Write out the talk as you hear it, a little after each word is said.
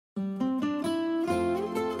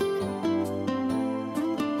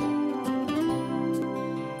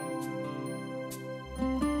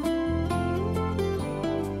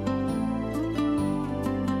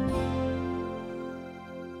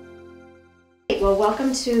well,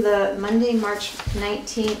 welcome to the Monday, March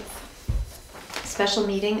 19th special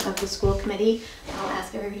meeting of the school committee. I'll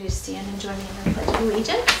ask everybody to stand and join me in the Pledge of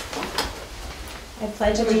Allegiance. I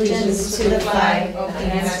pledge allegiance to the flag of the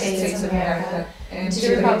United States of America and to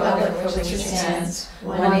the republic for which it stands,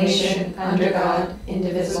 one nation, under God,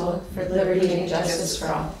 indivisible, for liberty and justice for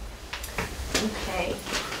all. Okay.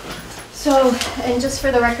 So, and just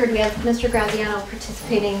for the record, we have Mr. Graziano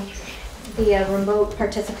participating via remote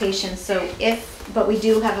participation. So but we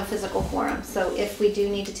do have a physical quorum. So if we do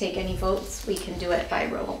need to take any votes, we can do it by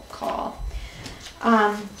roll call.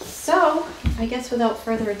 So I guess without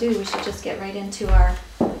further ado, we should just get right into our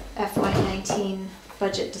FY19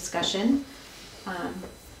 budget discussion.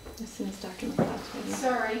 As soon as Dr. McLeod's ready.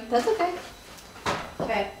 Sorry. That's okay.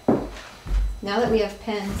 Okay. Now that we have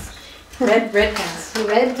pens. Red pens.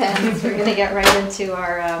 Red pens, we're gonna get right into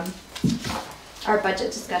our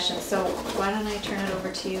budget discussion. So why don't I turn it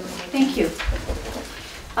over to you? Thank you.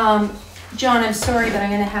 John, I'm sorry, but I'm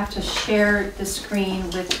going to have to share the screen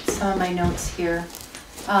with some of my notes here.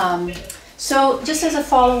 So just as a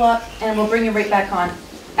follow-up, and we'll bring you right back on,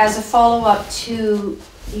 as a follow-up to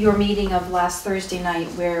your meeting of last Thursday night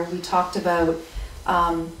where we talked about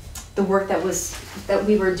the work that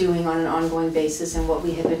we were doing on an ongoing basis and what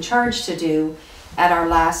we had been charged to do at our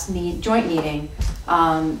last joint meeting.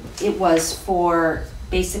 It was for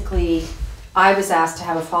basically, I was asked to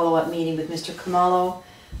have a follow-up meeting with Mr. Khumalo,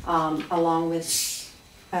 along with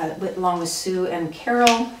Sue and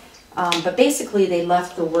Carol. But basically they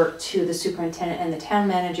left the work to the superintendent and the town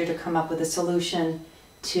manager to come up with a solution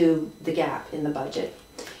to the gap in the budget.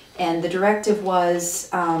 And the directive was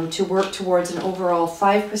to work towards an overall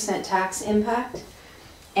 5% tax impact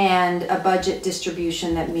and a budget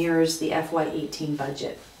distribution that mirrors the FY18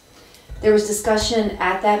 budget. There was discussion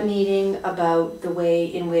at that meeting about the way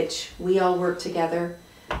in which we all work together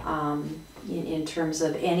in terms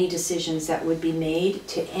of any decisions that would be made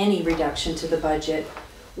to any reduction to the budget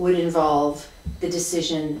would involve the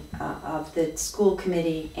decision of the school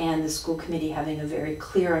committee and the school committee having a very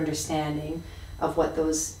clear understanding of what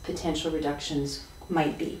those potential reductions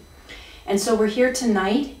might be. And so we're here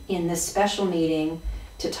tonight in this special meeting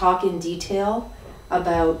to talk in detail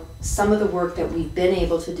about some of the work that we've been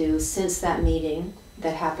able to do since that meeting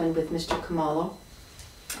that happened with Mr. Khumalo.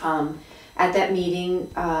 At that meeting,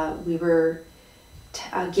 we were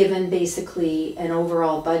given basically an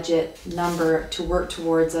overall budget number to work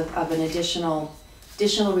towards of an additional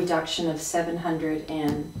reduction of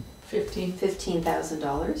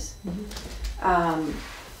 $715,000.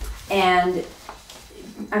 And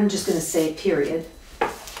I'm just going to say period.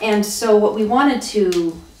 And so what we wanted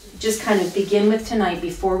to just kind of begin with tonight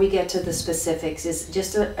before we get to the specifics is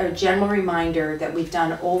just a general reminder that we've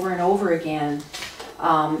done over and over again,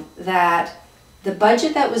 that the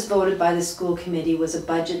budget that was voted by the school committee was a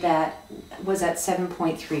budget that was at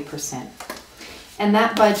 7.3%. And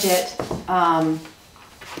that budget,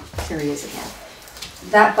 here he is again,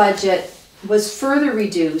 that budget was further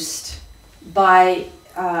reduced by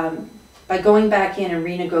going back in and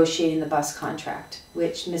renegotiating the bus contract,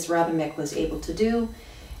 which Ms. Robimick was able to do.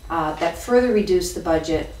 That further reduced the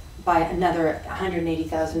budget by another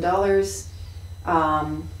 $180,000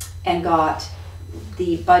 and got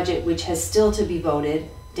the budget, which has still to be voted,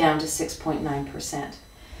 down to 6.9%.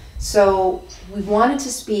 So we wanted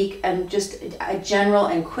to speak and just a general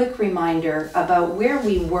and quick reminder about where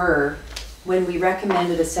we were when we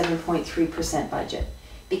recommended a 7.3% budget,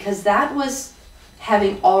 because that was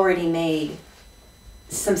having already made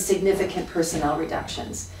some significant personnel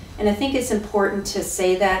reductions. And I think it's important to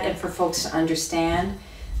say that and for folks to understand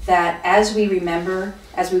that as we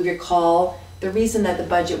recall, the reason that the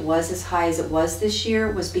budget was as high as it was this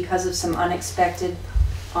year was because of some unexpected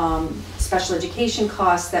special education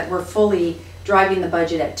costs that were fully driving the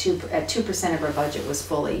budget at 2% of our budget was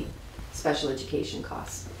fully special education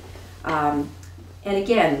costs. And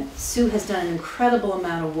again, Sue has done an incredible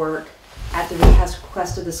amount of work at the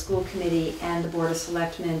request of the school committee and the Board of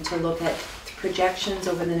Selectmen to look at projections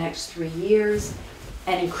over the next 3 years,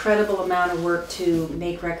 an incredible amount of work to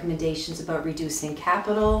make recommendations about reducing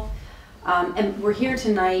capital. And we're here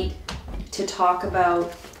tonight to talk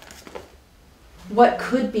about what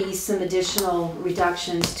could be some additional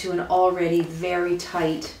reductions to an already very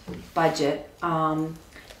tight budget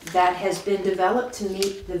that has been developed to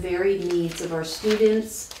meet the varied needs of our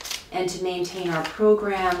students and to maintain our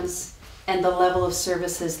programs and the level of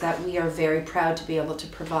services that we are very proud to be able to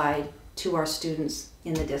provide to our students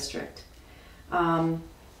in the district.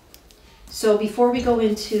 So before we go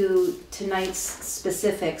into tonight's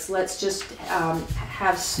specifics, let's just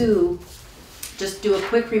have Sue just do a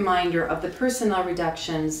quick reminder of the personnel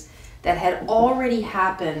reductions that had already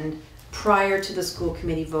happened prior to the school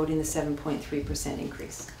committee voting the 7.3%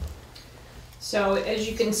 increase. So as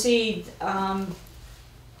you can see,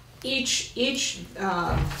 each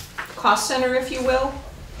cost center, if you will,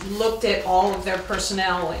 looked at all of their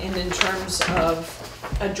personnel and in terms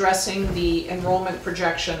of addressing the enrollment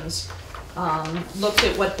projections, looked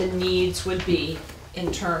at what the needs would be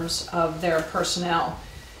in terms of their personnel.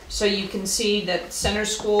 So you can see that Center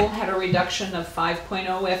School had a reduction of 5.0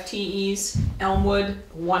 FTEs, Elmwood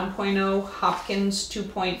 1.0, Hopkins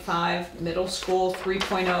 2.5, Middle School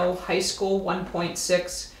 3.0, High School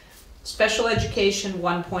 1.6, Special Education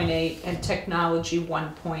 1.8, and Technology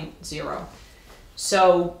 1.0.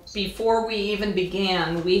 So before we even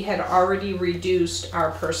began, we had already reduced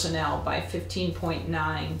our personnel by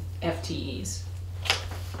 15.9 FTEs.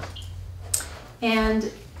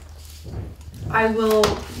 And I will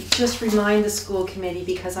just remind the school committee,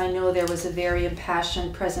 because I know there was a very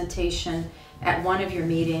impassioned presentation at one of your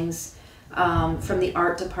meetings from the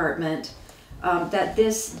art department, that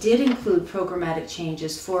this did include programmatic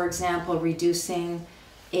changes. For example, reducing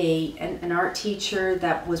an art teacher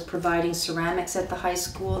that was providing ceramics at the high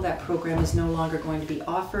school. That program is no longer going to be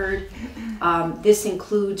offered. This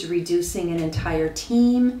includes reducing an entire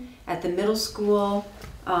team at the middle school,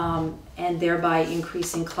 and thereby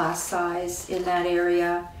increasing class size in that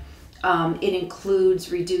area. It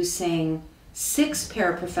includes reducing 6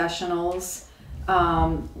 paraprofessionals,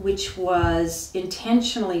 which was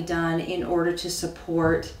intentionally done in order to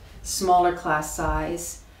support smaller class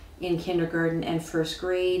size in kindergarten and first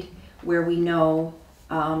grade, where we know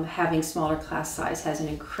having smaller class size has an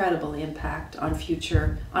incredible impact on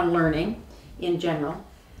learning in general.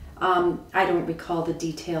 I don't recall the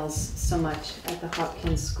details so much at the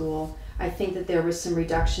Hopkins School. I think that there were some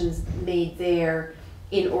reductions made there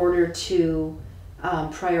in order to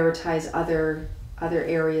prioritize other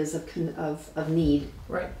areas of need,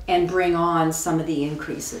 Right. and bring on some of the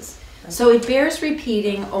increases. Right. So it bears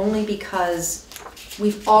repeating only because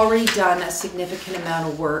we've already done a significant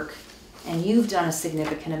amount of work, and you've done a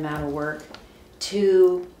significant amount of work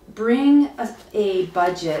to bring a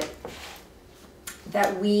budget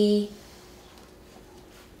that we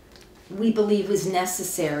believe was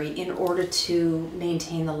necessary in order to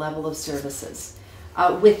maintain the level of services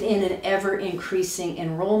within an ever-increasing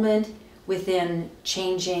enrollment, within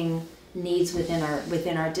changing needs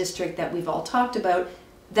within our district that we've all talked about,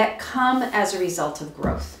 that come as a result of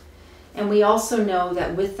growth. And we also know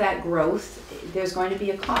that with that growth, there's going to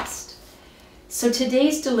be a cost. So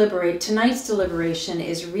tonight's deliberation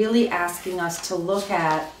is really asking us to look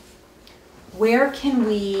at where can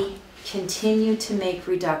we continue to make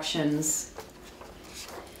reductions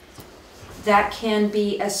that can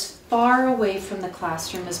be as far away from the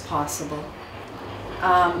classroom as possible,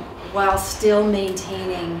 while still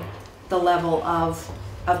maintaining the level of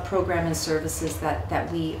program and services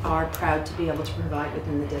that we are proud to be able to provide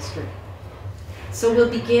within the district. So we'll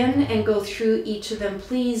begin and go through each of them.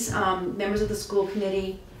 Please, members of the school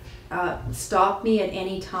committee, stop me at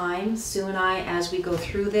any time, Sue and I, as we go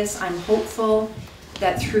through this. I'm hopeful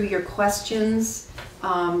that through your questions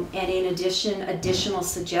and in addition, additional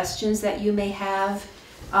suggestions that you may have,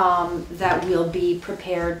 that we'll be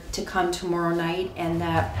prepared to come tomorrow night, and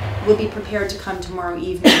that we'll be prepared to come tomorrow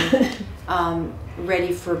evening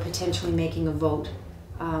ready for potentially making a vote,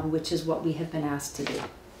 which is what we have been asked to do.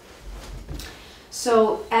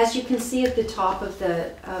 So as you can see at the top of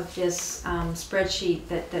this spreadsheet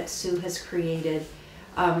that Sue has created,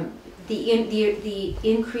 the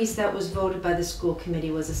increase that was voted by the school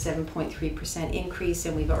committee was a 7.3% increase,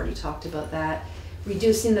 and we've already talked about that.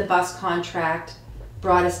 Reducing the bus contract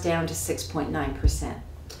brought us down to 6.9%.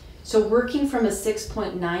 So working from a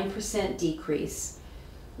 6.9% decrease,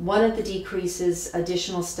 one of the decreases,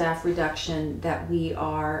 additional staff reduction that we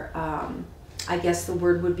are, I guess the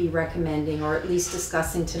word would be recommending, or at least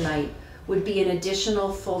discussing tonight, would be an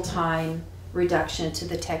additional full-time reduction to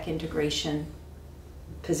the tech integration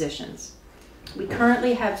positions. We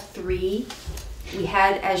currently have 3. We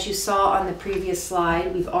had, as you saw on the previous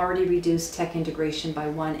slide, we've already reduced tech integration by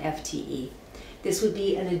 1 FTE. This would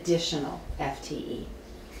be an additional FTE.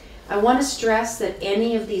 I want to stress that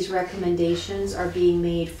any of these recommendations are being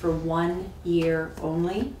made for 1 year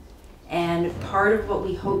only. And part of what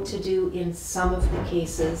we hope to do in some of the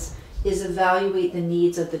cases is evaluate the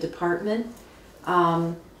needs of the department,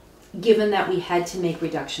 given that we had to make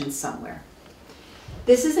reductions somewhere.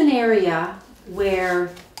 This is an area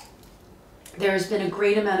where there has been a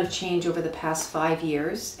great amount of change over the past 5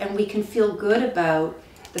 years, and we can feel good about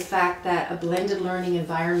the fact that a blended learning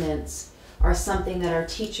environments are something that our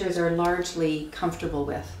teachers are largely comfortable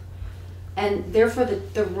with. And therefore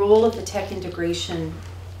the role of the tech integration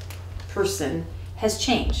person has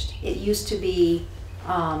changed. It used to be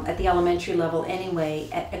at the elementary level anyway,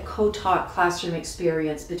 a co-taught classroom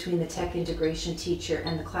experience between the tech integration teacher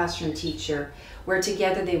and the classroom teacher, where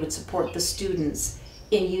together they would support the students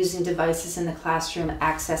in using devices in the classroom,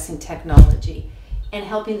 accessing technology, and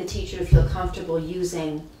helping the teacher to feel comfortable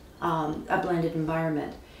using a blended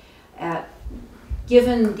environment.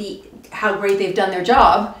 Given how great they've done their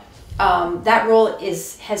job, that role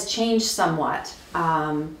has changed somewhat.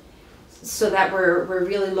 So that we're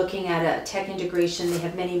really looking at a tech integration. They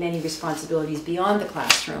have many responsibilities beyond the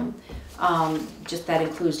classroom. Just that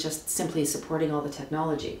includes just simply supporting all the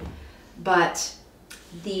technology. But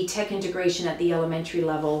the tech integration at the elementary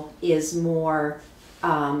level is more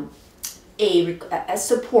a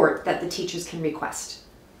support that the teachers can request.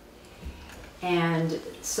 And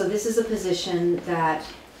so this is a position that,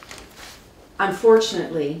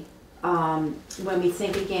 unfortunately, when we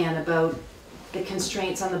think again about the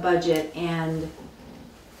constraints on the budget and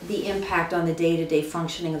the impact on the day-to-day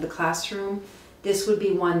functioning of the classroom, this would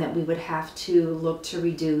be one that we would have to look to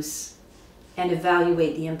reduce and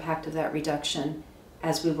evaluate the impact of that reduction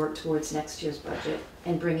as we work towards next year's budget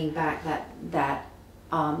and bringing back that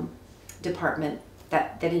department,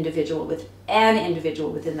 that individual with an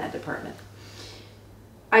individual within that department.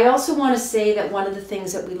 I also want to say that one of the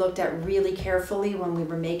things that we looked at really carefully when we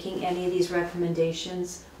were making any of these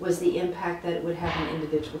recommendations was the impact that it would have on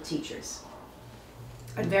individual teachers.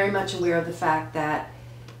 I'm very much aware of the fact that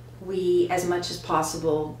we, as much as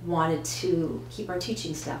possible, wanted to keep our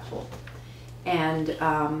teaching staff whole. And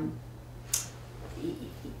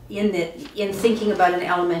in thinking about an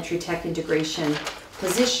elementary tech integration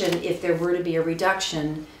position, if there were to be a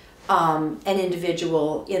reduction, an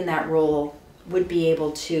individual in that role would be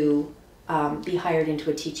able to be hired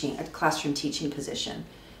into a classroom teaching position.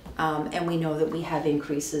 And we know that we have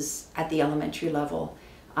increases at the elementary level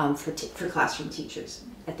for classroom teachers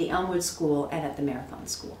at the Elmwood School and at the Marathon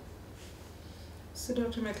School. So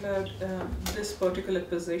Dr. McLeod, this particular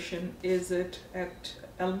position, is it at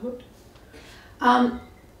Elmwood?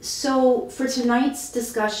 So for tonight's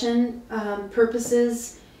discussion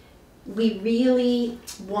purposes, we really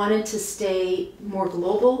wanted to stay more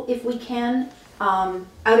global if we can, out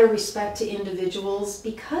of respect to individuals.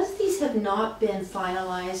 Because these have not been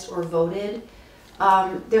finalized or voted,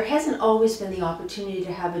 there hasn't always been the opportunity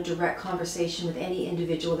to have a direct conversation with any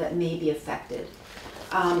individual that may be affected.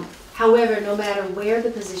 However, no matter where the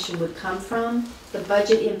position would come from, the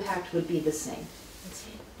budget impact would be the same.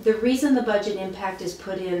 The reason the budget impact is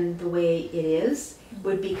put in the way it is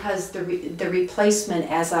would because the replacement,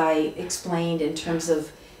 as I explained, in terms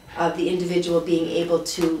of the individual being able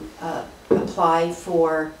to apply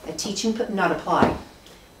for a teaching,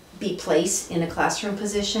 be placed in a classroom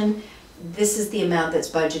position, this is the amount that's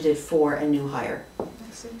budgeted for a new hire.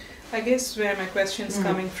 I guess where my question is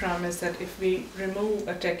coming from is that if we remove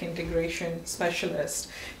a tech integration specialist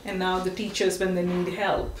and now the teachers, when they need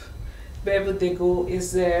help, where would they go?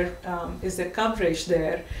 Is there coverage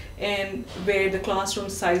there? And where the classroom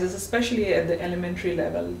sizes, especially at the elementary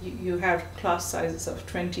level, you have class sizes of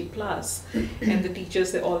 20 plus, and the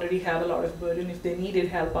teachers, they already have a lot of burden. If they needed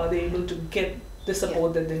help, are they able to get the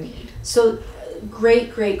support that they need? So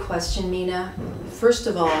great question, Nina. First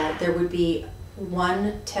of all, there would be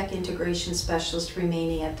one tech integration specialist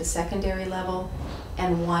remaining at the secondary level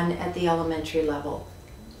and one at the elementary level,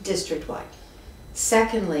 district-wide.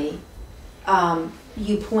 Secondly,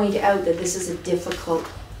 you point out that this is a difficult,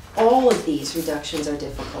 all of these reductions are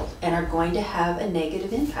difficult and are going to have a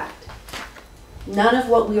negative impact. None of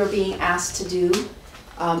what we are being asked to do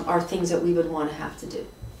are things that we would want to have to do.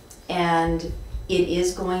 And it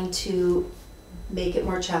is going to make it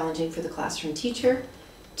more challenging for the classroom teacher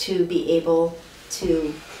to be able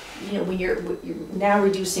to, when you're now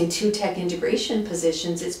reducing 2 tech integration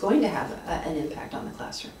positions, it's going to have an impact on the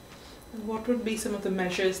classroom. What would be some of the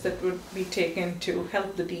measures that would be taken to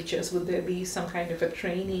help the teachers? Would there be some kind of a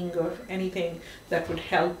training or anything that would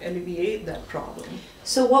help alleviate that problem?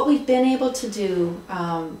 So what we've been able to do,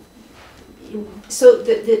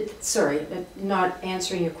 sorry, not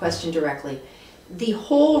answering your question directly. The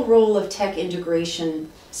whole role of tech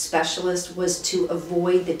integration specialist was to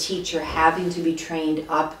avoid the teacher having to be trained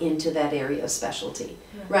up into that area of specialty,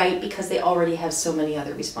 right? Because they already have so many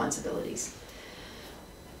other responsibilities.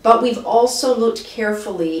 But we've also looked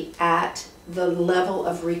carefully at the level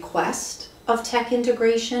of request of tech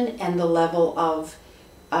integration and the level of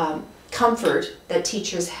comfort that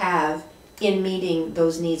teachers have in meeting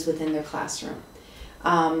those needs within their classroom.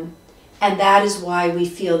 And that is why we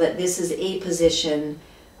feel that this is a position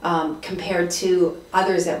compared to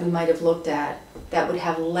others that we might have looked at that would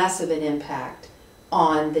have less of an impact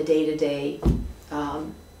on the day-to-day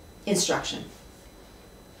instruction.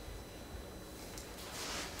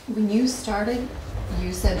 When you started,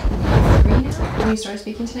 you said we have 3 now? When you started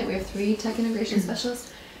speaking tonight, we have 3 tech integration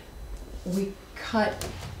specialists? We cut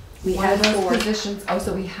We one had of those 4. positions. Oh,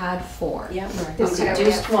 so we had 4. Yeah, This we year we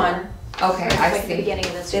reduced have 1. Okay, I Like the see. beginning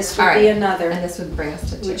of this year. This would All be right. another, And this would bring us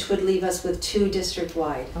to 2. which would leave us with 2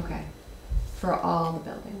 district-wide. Okay. For all the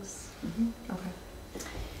buildings. Okay.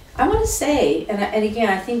 I want to say, and again,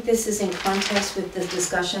 I think this is in context with the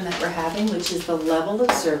discussion that we're having, which is the level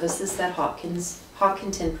of services that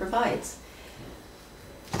Hopkinton provides.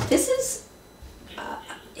 This is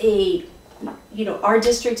our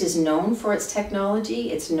district is known for its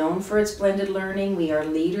technology, it's known for its blended learning, we are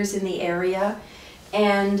leaders in the area.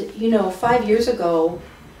 And 5 years ago,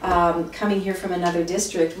 coming here from another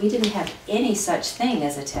district, we didn't have any such thing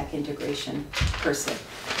as a tech integration person.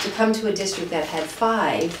 To come to a district that had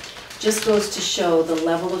 5 just goes to show the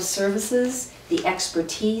level of services, the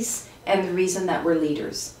expertise, and the reason that we're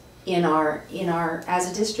leaders in our as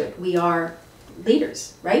a district. We are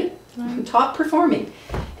leaders, right? Top performing.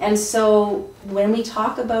 And so when we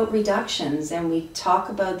talk about reductions and we talk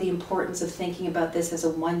about the importance of thinking about this as a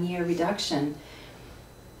 1-year reduction,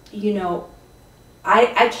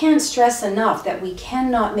 I can't stress enough that we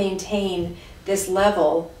cannot maintain this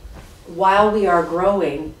level while we are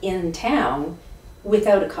growing in town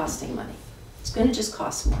without it costing money. It's going to just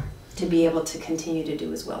cost more to be able to continue to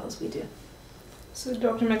do as well as we do. So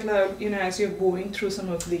Dr. McLeod, as you're going through some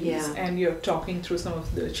of these Yeah. and you're talking through some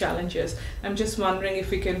of the challenges, I'm just wondering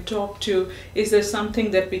if we can talk to, is there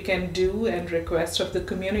something that we can do and request of the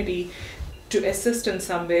community to assist in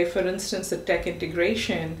some way? For instance, the tech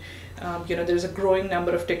integration, there's a growing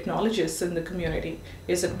number of technologists in the community.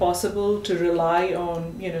 Is it possible to rely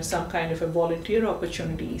on, some kind of a volunteer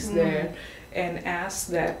opportunities there and ask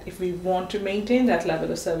that if we want to maintain that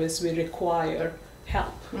level of service, we require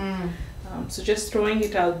help? So just throwing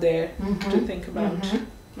it out there to think about.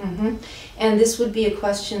 And this would be a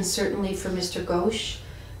question certainly for Mr. Ghosh.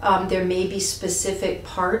 There may be specific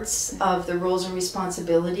parts of the roles and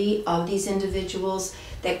responsibility of these individuals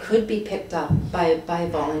that could be picked up by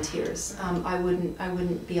volunteers. I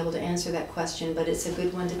wouldn't be able to answer that question, but it's a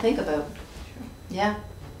good one to think about. Yeah.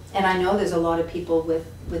 And I know there's a lot of people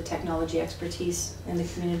with technology expertise in the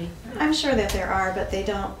community. I'm sure that there are, but they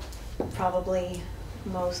don't probably,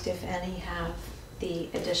 most if any, have the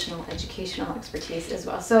additional educational expertise as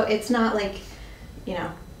well. So it's not like,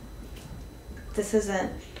 this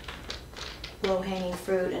isn't low-hanging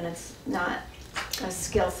fruit, and it's not a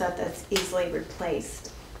skill set that's easily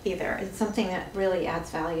replaced either. It's something that really adds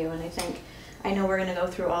value, and I know we're going to go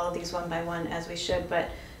through all of these one by one as we should, but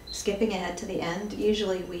skipping ahead to the end,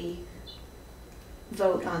 usually we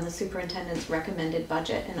vote on the superintendent's recommended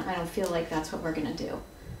budget, and I don't feel like that's what we're going to do.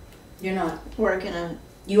 You're not. We're going to...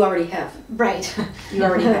 You already have. Right. You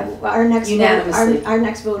already have. Our next Unanimously. vote, our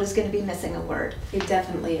next vote is going to be missing a word. It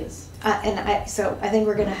definitely is. So I think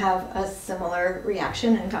we're going to have a similar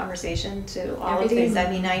reaction and conversation to all of these. I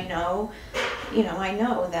mean, I know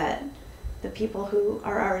that the people who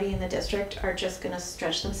are already in the district are just going to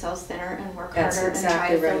stretch themselves thinner and work That's harder exactly and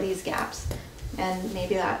try to fill right. these gaps. And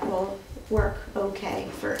maybe that will work okay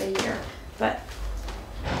for a year. But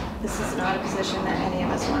this is not a position that any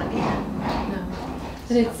of us want to be in. No.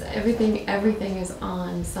 And it's everything is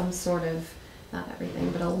on some sort of, not everything,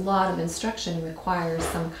 but a lot of instruction requires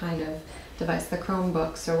some kind of device, the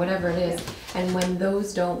Chromebooks or whatever it is. And when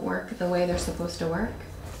those don't work the way they're supposed to work,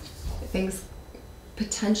 things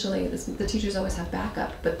potentially, the teachers always have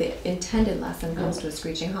backup, but the intended lesson comes to a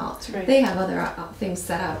screeching halt. That's right. They have other things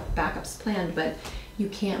set up, backups planned, but you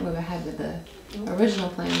can't move ahead with the original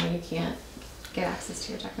plan when you can't get access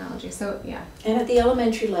to your technology. So yeah. And at the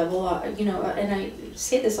elementary level, and I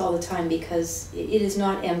say this all the time because it is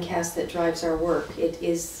not MCAS that drives our work. It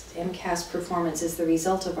is MCAS performance is the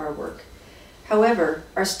result of our work. However,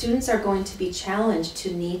 our students are going to be challenged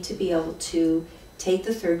to need to be able to take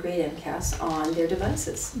the 3rd grade MCAS on their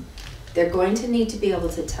devices. They're going to need to be able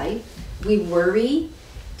to type. We worry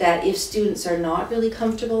that if students are not really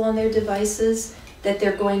comfortable on their devices, that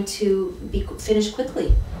they're going to be finished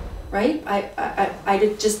quickly. Right?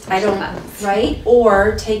 I don't, right?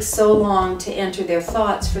 Or take so long to enter their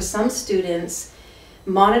thoughts. For some students,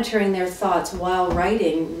 monitoring their thoughts while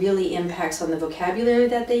writing really impacts on the vocabulary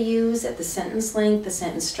that they use, at the sentence length, the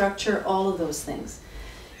sentence structure, all of those things.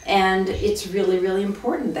 And it's really, really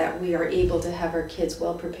important that we are able to have our kids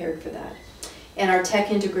well prepared for that. And our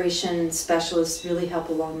tech integration specialists really help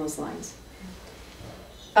along those lines.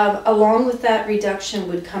 Along with that reduction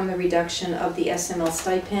would come the reduction of the SML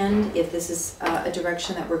stipend, if this is a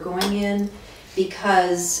direction that we're going in,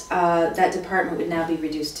 because that department would now be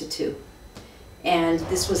reduced to 2. And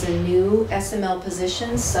this was a new SML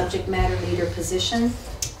position, subject matter leader position.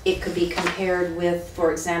 It could be compared with,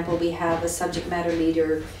 for example, we have a subject matter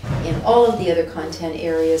leader in all of the other content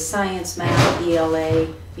areas, science, math, ELA,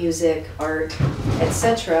 music, art,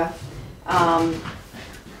 etc.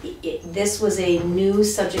 This was a new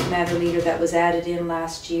subject matter leader that was added in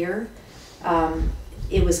last year.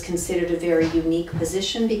 It was considered a very unique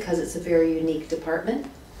position because it's a very unique department.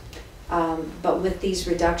 But with these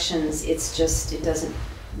reductions, it doesn't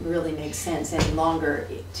really make sense any longer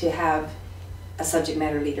to have a subject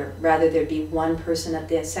matter leader. Rather, there'd be one person at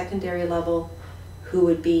the secondary level who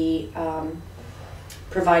would be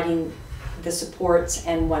providing the supports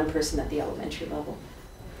and one person at the elementary level.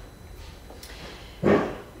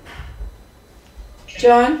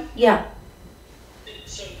 John? Yeah.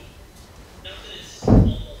 So, not that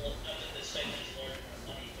the stipend is large amount of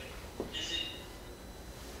money, but is it,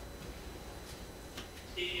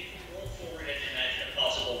 if you roll forward and imagine a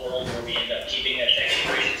possible world where we end up keeping a tech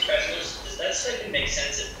integration specialist, does that stipend make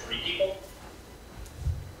sense at 3 people?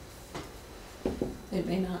 It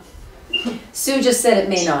may not. Sue just said it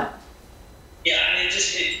may not. Yeah, I mean,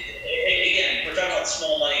 again, we're talking about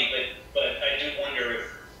small money, but I do wonder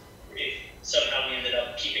if somehow we ended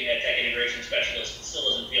up keeping that tech integration specialist. It still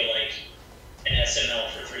doesn't feel like an SML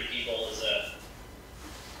for 3 people is a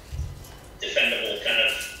defendable kind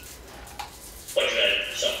of budget item.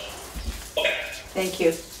 So, okay. Thank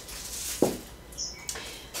you.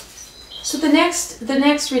 So the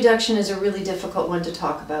next reduction is a really difficult one to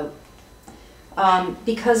talk about.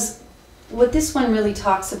 Because what this one really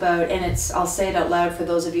talks about, and I'll say it out loud for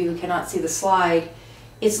those of you who cannot see the slide,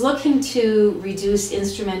 it's looking to reduce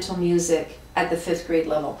instrumental music at the 5th grade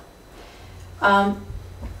level.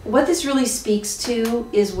 What this really speaks to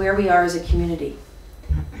is where we are as a community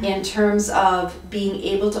in terms of being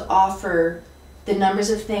able to offer the numbers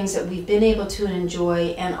of things that we've been able to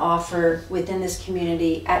enjoy and offer within this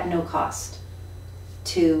community at no cost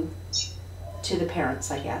to the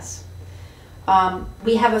parents, I guess.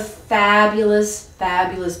 We have a fabulous,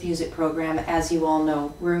 fabulous music program, as you all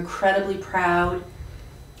know. We're incredibly proud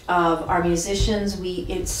of our musicians.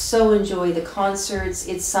 We so enjoy the concerts.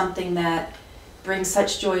 It's something that brings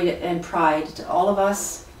such joy and pride to all of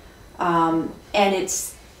us. And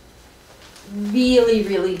it's really,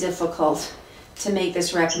 really difficult to make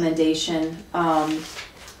this recommendation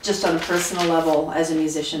just on a personal level as a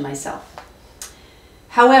musician myself.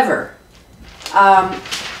 However,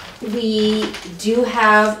 we do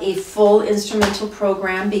have a full instrumental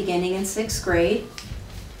program beginning in 6th grade.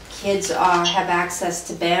 Kids have access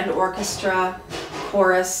to band, orchestra,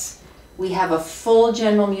 chorus. We have a full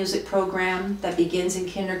general music program that begins in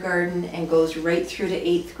kindergarten and goes right through to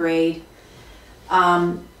 8th grade.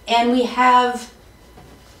 And we have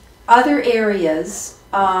other areas,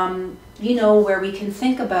 you know, where we can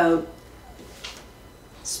think about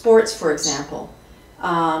sports, for example.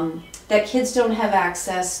 That kids don't have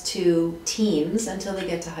access to teams until they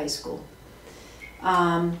get to high school.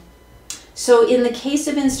 So in the case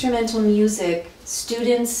of instrumental music,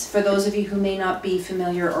 students, for those of you who may not be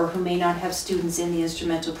familiar or who may not have students in the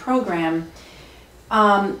instrumental program,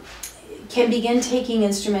 can begin taking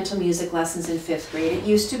instrumental music lessons in 5th grade. It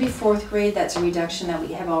used to be 4th grade. That's a reduction that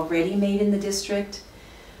we have already made in the district.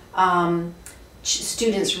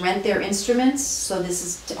 Students rent their instruments, so this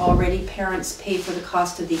is already parents pay for the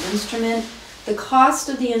cost of the instrument. The cost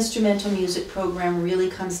of the instrumental music program really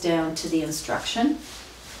comes down to the instruction.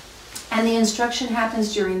 And the instruction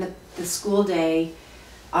happens during the school day,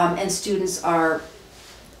 and students are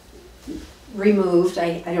removed,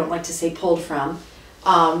 I don't like to say pulled from,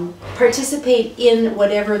 participate in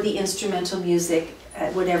whatever the instrumental music,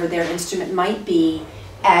 whatever their instrument might be,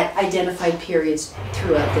 at identified periods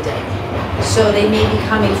throughout the day. So they may be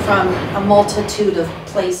coming from a multitude of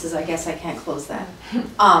places, I guess I can't close that,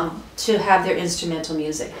 to have their instrumental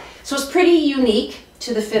music. So it's pretty unique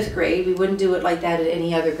to the 5th grade. We wouldn't do it like that at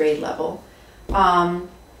any other grade level.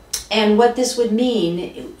 And what this would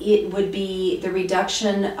mean, it would be the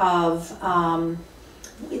reduction of,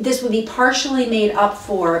 this would be partially made up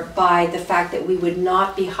for by the fact that we would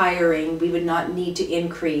not be hiring, we would not need to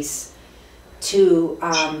increase to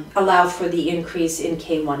allow for the increase in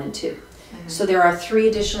K1 and 2. So there are 3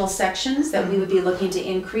 additional sections that we would be looking to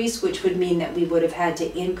increase, which would mean that we would have had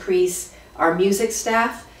to increase our music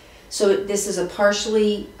staff. So this is a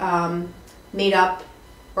partially made up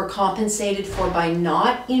or compensated for by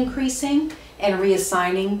not increasing and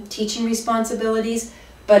reassigning teaching responsibilities,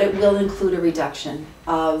 but it will include a reduction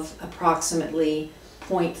of approximately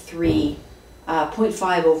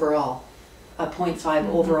 0.5 overall, a 0.5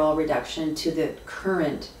 overall reduction to the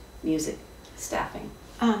current music staffing.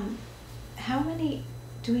 Do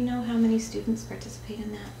we know how many students participate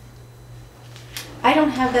in that? I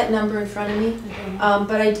don't have that number in front of me,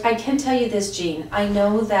 but I can tell you this, Jean. I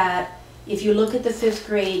know that if you look at the 5th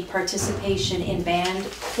grade participation in band,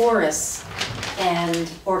 chorus, and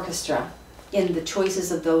orchestra, in the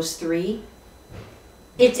choices of those 3,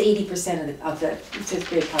 it's 80% of the 5th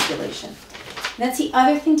grade population. And that's the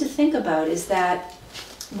other thing to think about, is that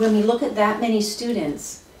when we look at that many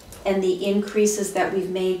students and the increases that we've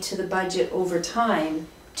made to the budget over time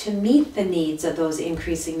to meet the needs of those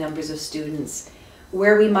increasing numbers of students,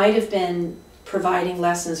 where we might have been providing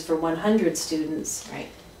lessons for 100 students, Right.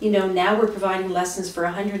 you know, now we're providing lessons for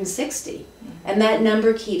 160, and that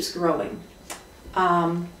number keeps growing.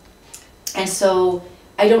 And so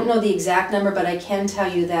I don't know the exact number, but I can tell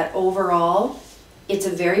you that overall, it's a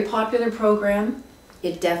very popular program.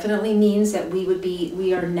 It definitely means that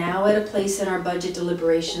we are now at a place in our budget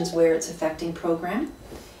deliberations where it's affecting program.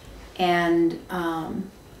 And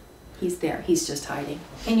he's there, he's just hiding.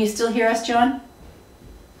 Can you still hear us, John?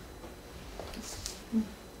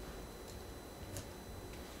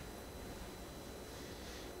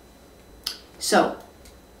 So,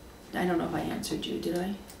 I don't know if I answered you, did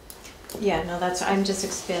I? Yeah, no, I'm just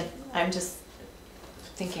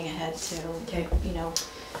thinking ahead to, Okay. you know,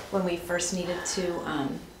 when we first needed to,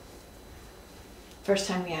 first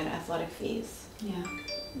time we had athletic fees, Yeah.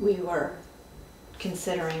 we were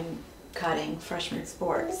considering cutting freshman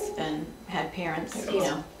sports and had parents, you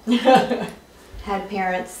know, had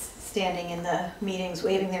parents standing in the meetings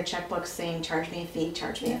waving their checkbooks saying, charge me a fee,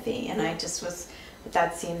 charge me a fee. And I just was,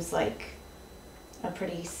 that seems like a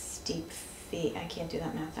pretty steep fee. I can't do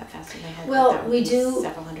that math that fast in my head. but Well, that would we be do,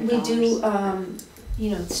 several hundred we do, dollars. you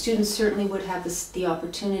know, students certainly would have the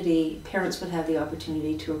opportunity, parents would have the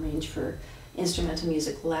opportunity to arrange for instrumental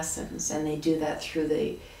music lessons, and they do that through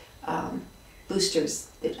the boosters.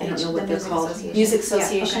 I don't know what The they're Music called. Association. Music Yeah,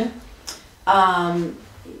 Association.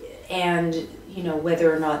 And, you know,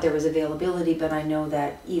 whether or not there was availability, but I know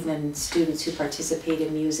that even students who participate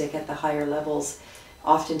in music at the higher levels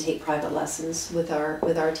often take private lessons with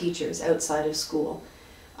our teachers outside of school.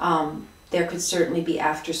 There could certainly be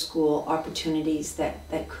after-school opportunities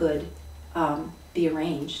that could be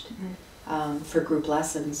arranged for group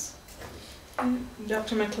lessons.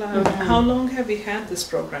 Dr. McLeod, how long have we had this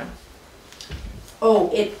program?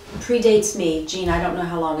 Oh, it predates me. Jean, I don't know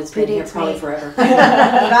how long it's been here, Predates probably me. forever.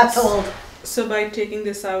 That's old. So by taking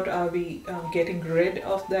this out, are we getting rid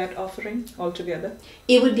of that offering altogether?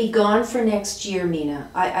 It would be gone for next year,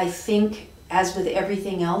 Mina. I think, as with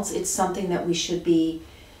everything else, it's something that we should be,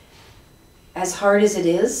 as hard as it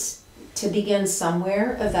is, to begin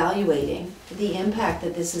somewhere evaluating the impact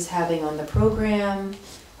that this is having on the program.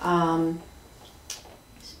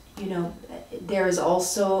 You know, there is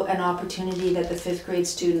also an opportunity that the 5th grade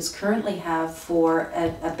students currently have for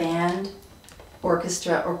a band,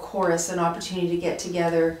 orchestra, or chorus, an opportunity to get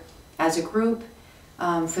together as a group.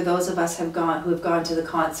 For those of us who have gone to the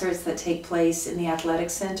concerts that take place in the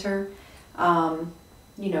athletic center,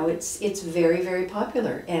 you know, it's very, very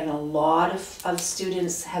popular, and a lot of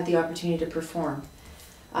students have the opportunity to perform.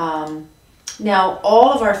 Now,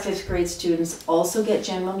 all of our 5th grade students also get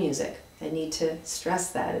general music. I need to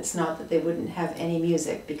stress that. It's not that they wouldn't have any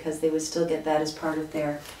music, because they would still get that as part of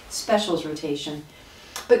their specials rotation.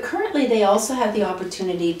 But currently they also have the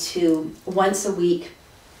opportunity to, once a week,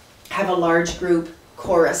 have a large group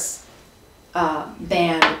chorus,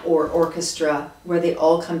 band, or orchestra where they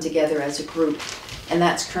all come together as a group. And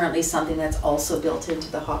that's currently something that's also built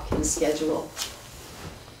into the Hopkins schedule.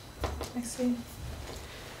 I see.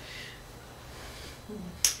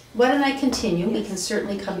 Why don't I continue? We can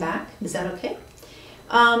certainly come back. Is that okay?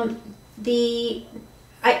 I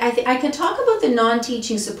can talk about the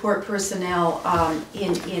non-teaching support personnel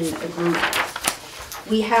in a group.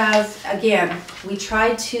 We have, again, we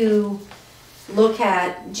try to look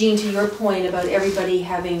at, Jean, to your point about everybody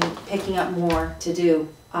picking up more to do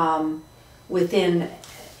within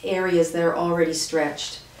areas that are already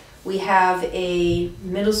stretched. We have a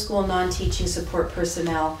middle school non-teaching support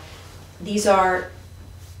personnel. These are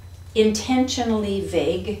intentionally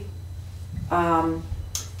vague,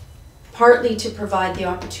 partly to provide the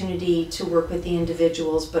opportunity to work with the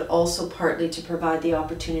individuals, but also partly to provide the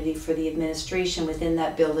opportunity for the administration within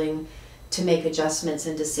that building to make adjustments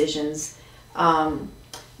and decisions.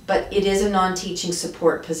 But it is a non-teaching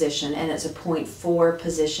support position, and it's a 0.4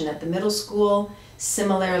 position at the middle school.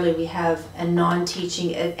 Similarly, we have a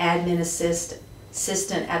non-teaching admin assist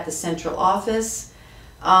assistant at the central office,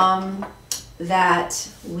 that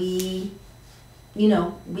we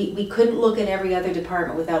couldn't look at every other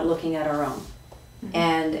department without looking at our own.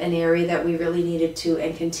 And an area that we really needed to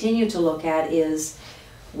and continue to look at is,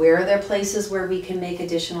 where are there places where we can make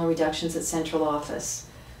additional reductions at central office?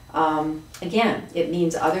 Again, it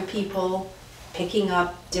means other people picking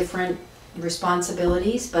up different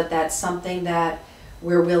responsibilities, but that's something that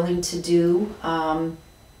we're willing to do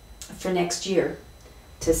for next year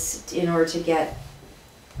in order to get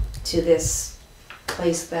to this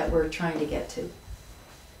place that we're trying to get to.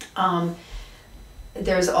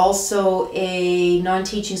 There's also a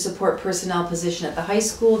non-teaching support personnel position at the high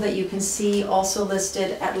school that you can see also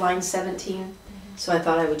listed at line 17. So I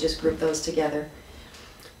thought I would just group those together.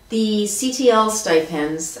 The CTL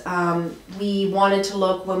stipends, we wanted to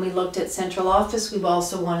look, when we looked at central office, we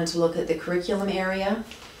also wanted to look at the curriculum area.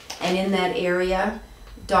 And in that area,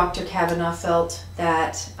 Dr. Kavanaugh felt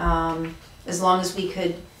that as long as we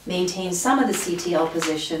could maintain some of the CTL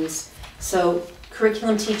positions, so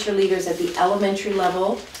curriculum teacher leaders at the elementary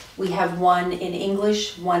level, we have one in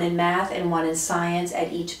English, one in math, and one in science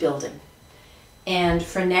at each building. And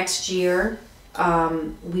for next year,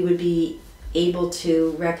 we would be able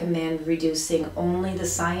to recommend reducing only the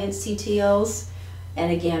science CTLs,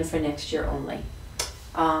 and again for next year only.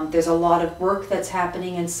 There's a lot of work that's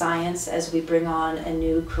happening in science as we bring on a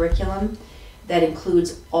new curriculum that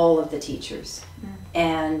includes all of the teachers.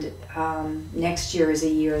 And next year is a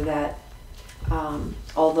year that,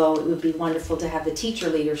 although it would be wonderful to have the teacher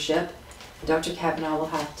leadership, Dr. Kavanaugh will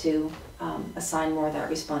have to assign more of that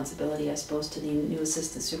responsibility, I suppose, to the new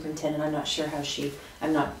assistant superintendent. I'm not sure how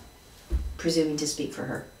I'm not presuming to speak for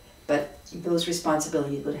her, but those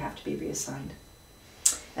responsibilities would have to be reassigned.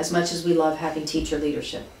 As much as we love having teacher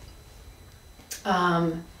leadership.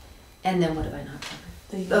 And then what have I not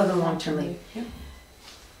covered? The long-term leave. Yeah.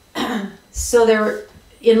 So there,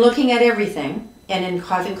 in looking at everything and in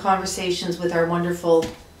having conversations with our wonderful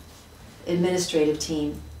administrative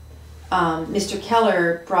team, Mr.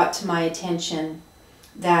 Keller brought to my attention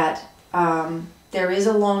that there is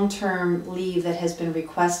a long-term leave that has been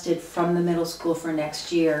requested from the middle school for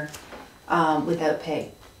next year without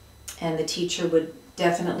pay. And the teacher would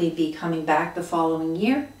definitely be coming back the following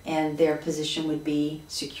year and their position would be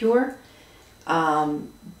secure.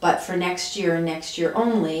 But for next year and next year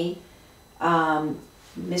only,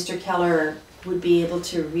 Mr. Keller would be able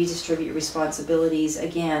to redistribute responsibilities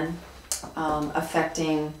again,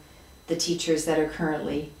 affecting the teachers that are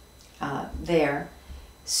currently there,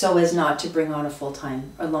 so as not to bring on a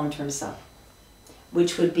full-time or long-term sub,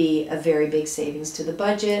 which would be a very big savings to the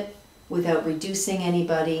budget without reducing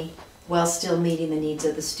anybody while still meeting the needs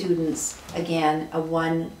of the students. Again, a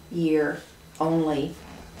 1 year only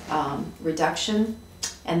reduction,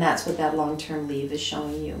 and that's what that long-term leave is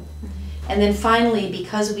showing you. And then finally,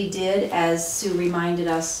 because we did, as Sue reminded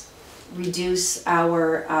us, reduce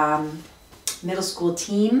our middle school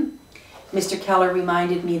team, Mr. Keller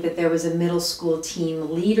reminded me that there was a middle school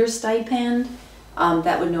team leader stipend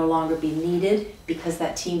that would no longer be needed because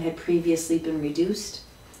that team had previously been reduced.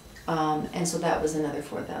 And so that was another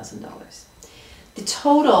 $4,000. The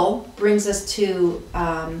total brings us to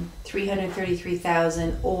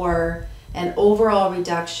 $333,000, or an overall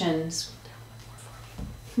reduction.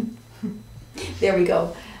 There we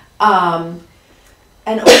go. An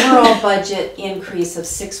overall budget increase of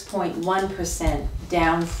 6.1%,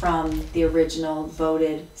 down from the original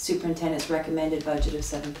voted superintendent's recommended budget of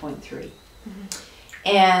 7.3%.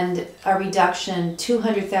 And a reduction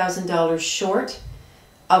 $200,000 short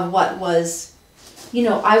of what was,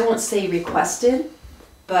 I won't say requested,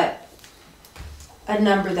 but a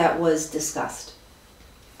number that was discussed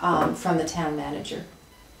from the town manager.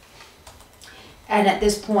 And at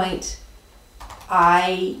this point,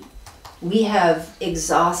 we have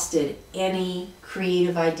exhausted any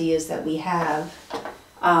creative ideas that we have,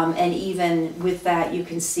 and even with that, you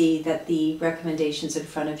can see that the recommendations in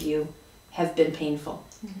front of you have been painful.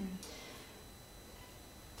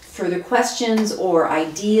 Further questions or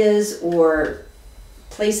ideas or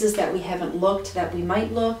places that we haven't looked that we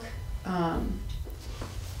might look? I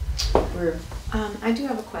do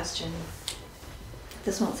have a question.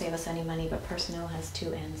 This won't save us any money, but personnel has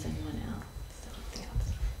 2 N's and 1 L.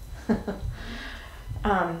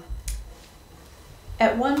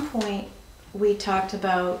 At one point, we talked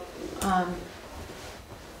about,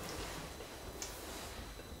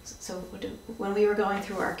 when we were going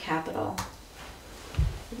through our capital,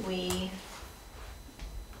 it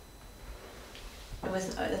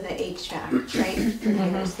was the HVAC, right?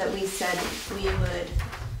 That we said we would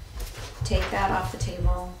take that off the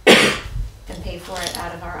table and pay for it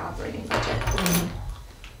out of our operating budget.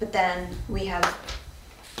 But then we have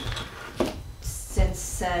since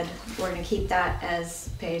said we're gonna keep that as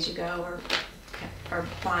pay-as-you-go or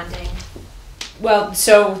bonding. Well,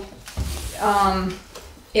 so,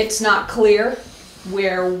 it's not clear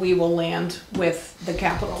where we will land with the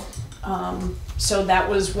capital. So that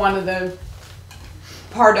was one of the,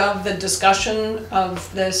 part of the discussion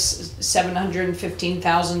of this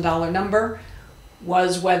 $715,000 number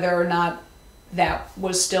was whether or not that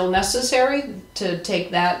was still necessary to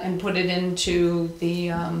take that and put it into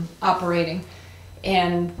the operating.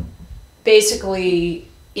 And basically,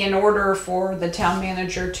 in order for the town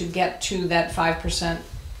manager to get to that 5%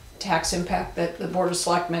 tax impact that the Board of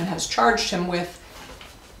Selectmen has charged him with,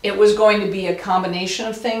 it was going to be a combination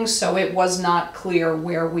of things, so it was not clear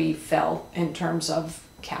where we fell in terms of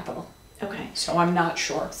capital. Okay. So I'm not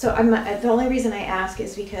sure. So the only reason I ask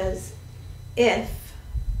is because if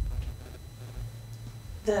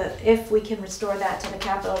we can restore that to the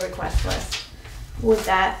capital request list, would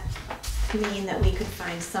that mean that we could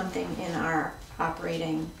find something in our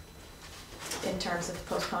operating in terms of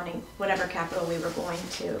postponing whatever capital we were going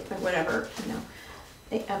to, or whatever, you know,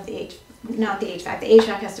 of the not the HVAC. The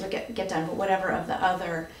HVAC has to get done, but whatever of the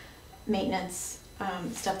other maintenance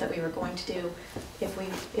stuff that we were going to do, if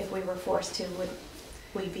we were forced to, would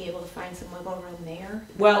we be able to find some wiggle room there?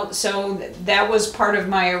 Well, so that was part of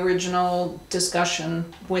my original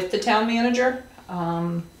discussion with the town manager,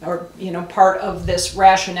 or, you know, part of this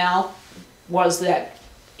rationale was that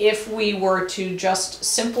if we were to just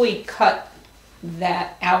simply cut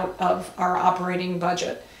that out of our operating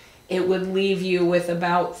budget, it would leave you with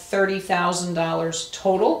about $30,000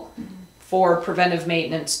 total for preventive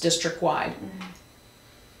maintenance district-wide.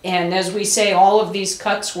 And as we say, all of these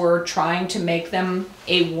cuts, we're trying to make them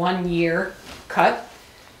a one-year cut.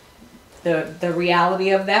 The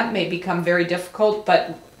reality of that may become very difficult,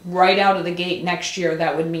 but right out of the gate next year,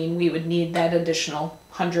 that would mean we would need that additional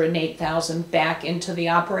 $108,000 back into the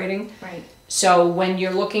operating. Right. So when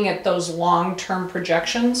you're looking at those long-term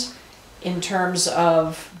projections, in terms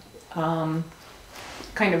of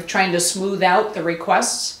kind of trying to smooth out the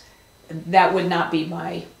requests, that would not be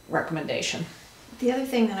my recommendation. The other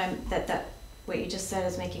thing that what you just said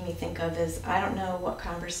is making me think of is, I don't know what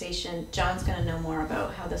conversation, John's gonna know more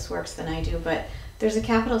about how this works than I do, but there's a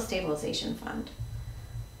capital stabilization fund.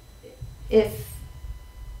 If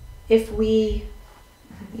we,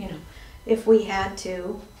 you know, if we had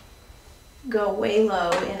to go way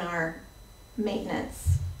low in our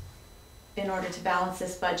maintenance in order to balance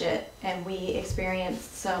this budget, and we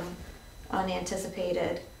experienced some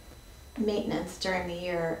unanticipated maintenance during the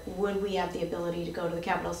year, would we have the ability to go to the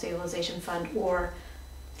capital stabilization fund or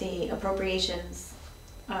the appropriations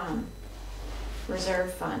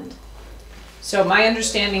reserve fund? So my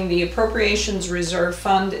understanding, the appropriations reserve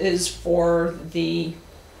fund is for the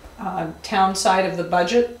town side of the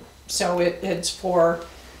budget. So it's for,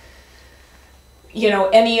 you know,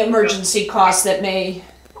 any emergency costs that may,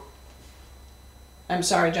 I'm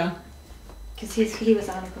sorry, John. Because he was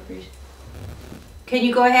on appropriation. Can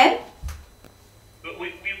you go ahead? But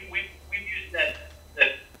we've used that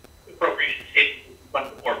appropriation statement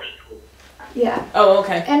fund before, Ms. Tool. Yeah. Oh,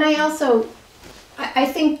 okay. And I also, I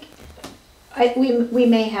think we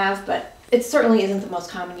may have, but it certainly isn't the most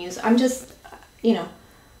common use. I'm just, you know,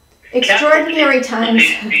 extraordinary times.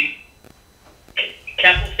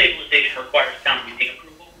 Capital stabilization requires town meeting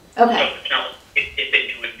approval. Okay. So it's not, if they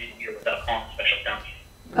do it mid-year without calling a special town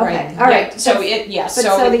meeting. Okay, all right. So it, yes, But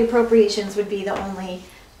so the appropriations would be the only.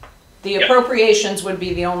 the appropriations would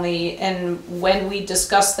be the only, and when we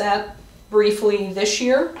discussed that briefly this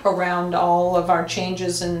year around all of our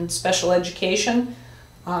changes in special education,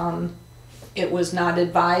 it was not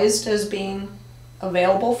advised as being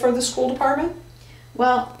available for the school department.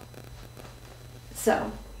 Well,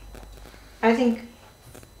 so I think,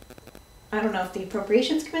 I don't know if the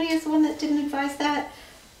appropriations committee is the one that didn't advise that,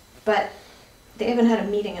 but they haven't had a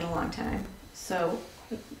meeting in a long time. So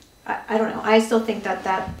I don't know. I still think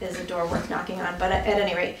that is a door worth knocking on, but at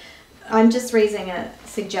any rate, I'm just raising a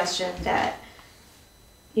suggestion that,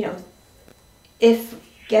 you know, if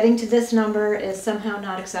getting to this number is somehow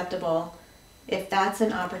not acceptable, if that's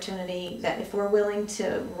an opportunity, that if we're willing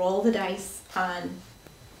to roll the dice on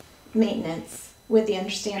maintenance with the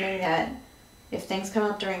understanding that if things come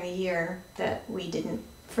up during the year that we didn't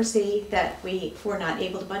foresee, that we were not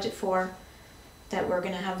able to budget for, that we're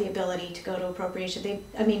going to have the ability to go to appropriation.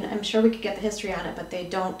 I mean, I'm sure we could get the history on it, but they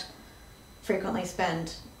don't frequently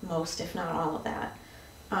spend most, if not all of that.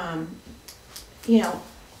 You know,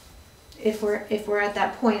 if we're at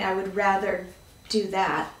that point, I would rather do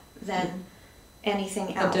that than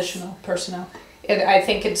anything else. Additional personnel. I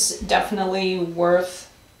think it's definitely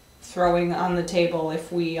worth throwing on the table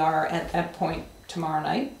if we are at that point tomorrow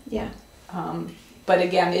night. Yeah. But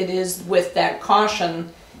again, it is with that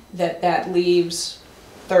caution that leaves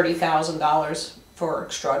 $30,000 for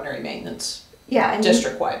extraordinary maintenance, Yeah, and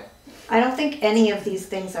district-wide. I don't think any of these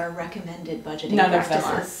things are recommended budgeting None of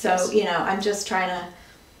practices. them are, So, yes. you know, I'm just trying to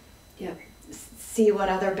Yep. see what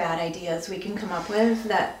other bad ideas we can come up with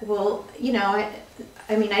that will, you know,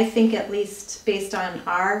 I mean, I think at least based on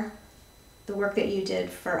the work that you did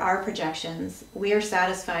for our projections, we are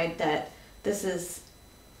satisfied that this is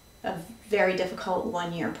a very difficult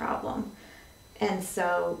one-year problem. And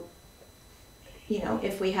so, you know,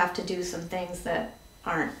 if we have to do some things that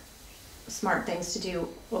aren't smart things to do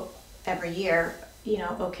every year, you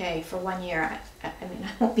know, okay, for 1 year, I mean,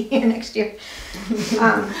 I won't be here next year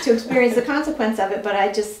to experience the consequence of it, but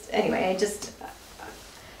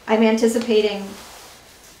I'm anticipating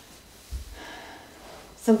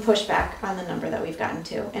some pushback on the number that we've gotten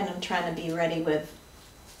to, and I'm trying to be ready with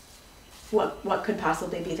what could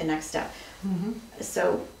possibly be the next step.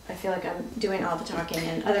 So I feel like I'm doing all the talking,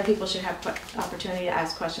 and other people should have opportunity to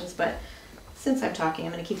ask questions, but since I'm talking,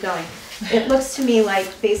 I'm going to keep going. It looks to me like,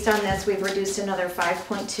 based on this, we've reduced another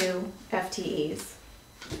 5.2 FTEs.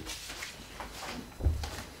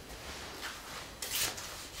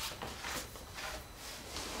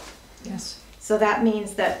 Yes. So that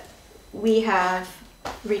means that we have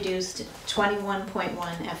reduced 21.1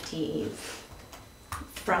 FTEs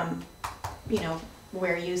from, you know,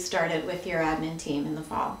 where you started with your admin team in the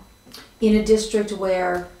fall. In a district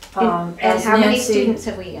where, And as how many Nancy- students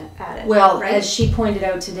have we added? Well, right? as she pointed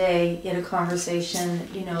out today in a conversation,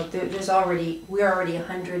 you know, we're already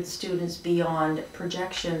 100 students beyond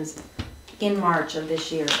projections in March of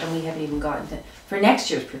this year, and we haven't even gotten to, for next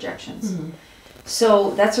year's projections.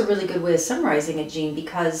 So that's a really good way of summarizing it, Jean,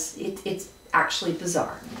 because it's actually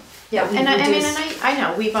bizarre. Yeah, We've and I mean, reduced- and I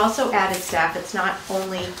know, we've also added staff, it's not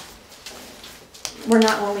only, we're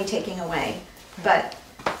not only taking away, but,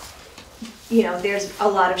 you know, there's a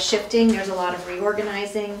lot of shifting, there's a lot of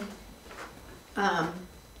reorganizing.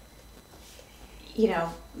 You know,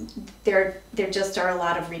 there just are a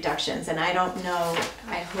lot of reductions, and I don't know,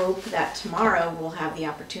 I hope that tomorrow we'll have the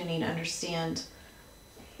opportunity to understand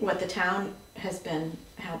what the town has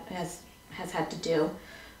had to do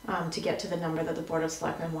to get to the number that the Board of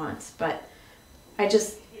Selectmen wants. But I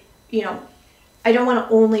just, you know, I don't want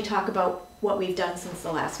to only talk about what we've done since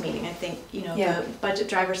the last meeting. I think, you know, Yeah. the budget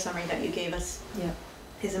driver summary that you gave us Yeah,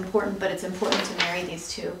 is important, but it's important to marry these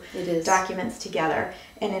two it is. documents together.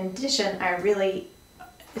 And in addition,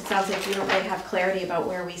 it sounds like you don't really have clarity about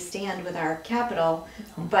where we stand with our capital,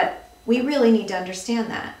 but we really need to understand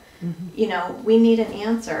that. You know, we need an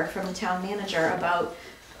answer from the town manager about,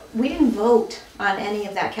 we didn't vote on any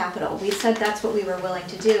of that capital. We said that's what we were willing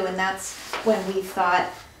to do, and that's when we thought,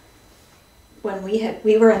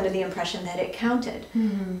 we were under the impression that it counted.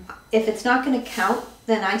 If it's not gonna count,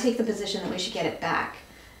 then I take the position that we should get it back.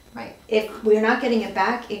 Right. If we're not getting it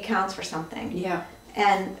back, it counts for something. Yeah,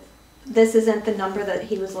 And this isn't the number that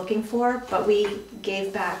he was looking for, but we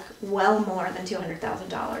gave back well more than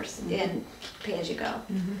 $200,000 in pay-as-you-go.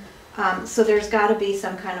 So there's gotta be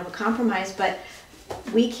some kind of a compromise, but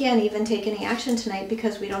we can't even take any action tonight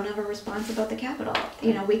because we don't have a response about the capital.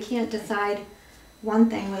 You know, we can't decide one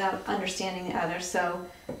thing without understanding the other, so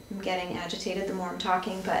I'm getting agitated the more I'm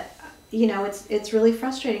talking, but, you know, it's really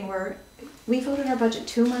frustrating. We voted our budget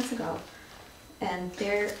 2 months ago, and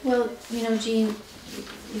well, you know, Jean,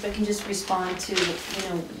 if I can just respond to, you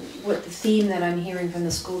know, what the theme that I'm hearing from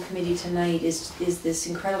the school committee tonight is this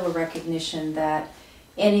incredible recognition that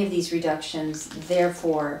any of these reductions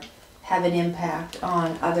therefore have an impact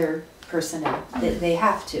on other personnel. They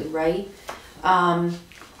have to, right? And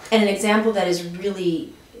an example that is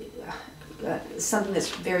really something that's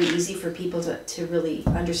very easy for people to really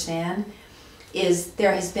understand is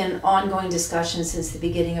there has been ongoing discussion since the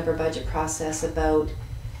beginning of our budget process about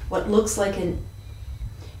what looks like an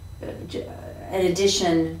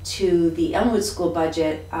addition to the Elmwood School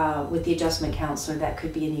budget with the adjustment counselor that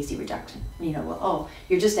could be an easy reduction. You know, well, oh,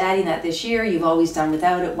 you're just adding that this year, you've always done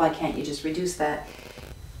without it, why can't you just reduce that?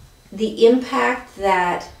 The impact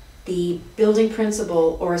that the building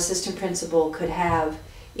principal or assistant principal could have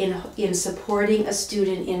in supporting a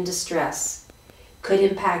student in distress could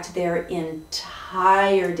impact their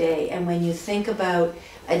entire day. And when you think about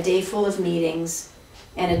a day full of meetings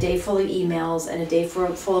and a day full of emails and a day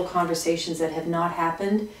full of conversations that have not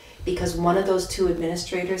happened because one of those two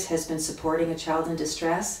administrators has been supporting a child in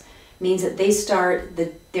distress, means that they start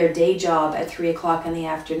their day job at 3 o'clock in the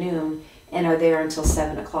afternoon and are there until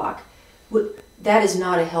 7 o'clock. that is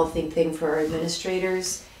not a healthy thing for our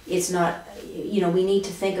administrators. It's not, we need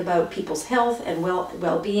to think about people's health and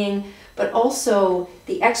well-being, but also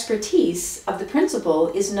the expertise of the principal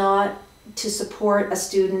is not to support a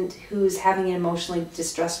student who's having an emotionally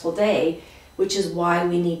distressful day, which is why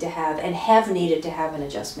we need to have and have needed to have an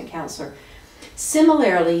adjustment counselor.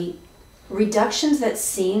 Similarly, reductions that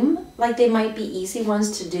seem like they might be easy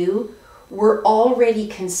ones to do were already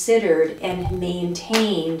considered and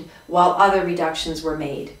maintained while other reductions were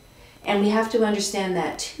made. And we have to understand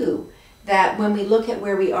that too, that when we look at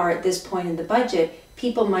where we are at this point in the budget,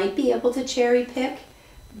 people might be able to cherry pick,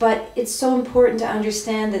 but it's so important to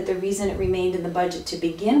understand that the reason it remained in the budget to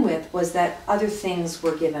begin with was that other things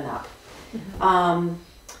were given up.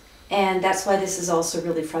 And that's why this is also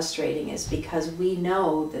really frustrating, is because we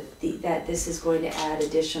know that this is going to add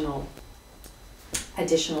additional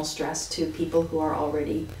stress to people who are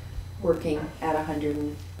already working at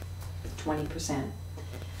 120%.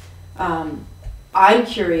 I'm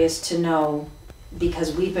curious to know,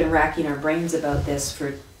 because we've been racking our brains about this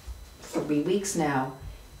for 3 weeks now,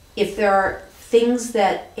 if there are things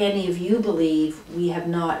that any of you believe we have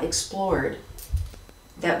not explored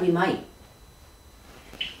that we might.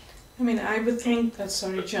 I mean, I would think that,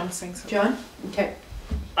 sorry, John saying something. John? Okay.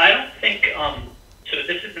 I don't think, so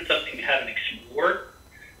this isn't something we haven't explored,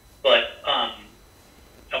 but I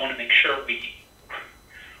want to make sure we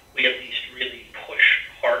at least really push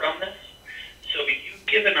hard on this. So you've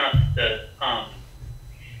given us the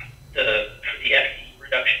FTE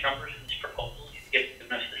reduction numbers in this proposal. You've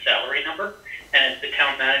given us the salary number, and as the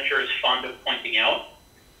town manager is fond of pointing out,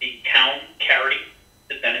 the town carries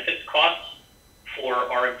the benefits costs for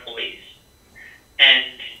our employees.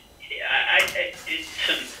 And I did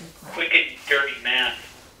some quick and dirty math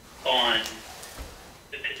on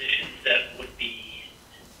the positions that would be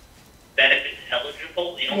benefits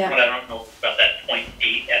eligible. Yeah. What I don't know about that 0.8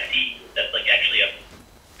 FTE, that's like actually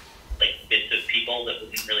bits of people that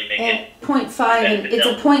wouldn't really make it. 0.5, and it's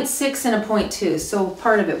a 0.6 and a 0.2, so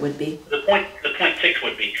part of it would be. The 0.6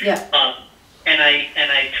 would be. Yeah. And I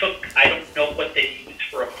don't know what they use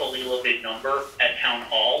for a fully loaded number at town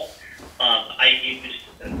hall. I used,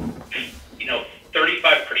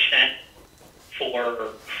 35%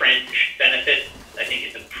 for fringe benefits. I think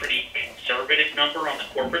it's a pretty conservative number on the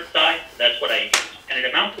corporate side. So that's what I used, and it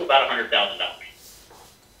amounts to about $100,000.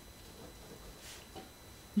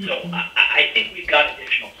 So I think we've got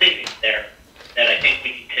additional savings there that I think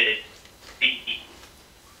we need to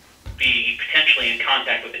be potentially in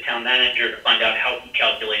contact with the town manager to find out how he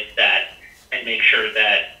calculates that and make sure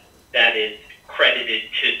that that is credited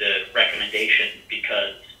to the recommendation,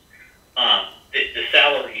 because the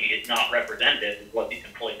salary is not representative of what these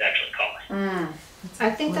employees actually cost. I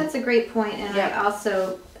think that's a great point, and Yeah. I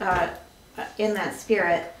also, in that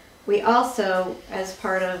spirit, we also, as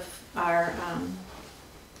part of our,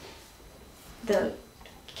 the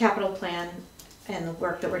capital plan and the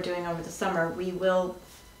work that we're doing over the summer, we will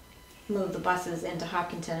move the buses into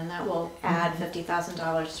Hopkinton, and that will add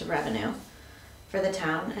 $50,000 to revenue for the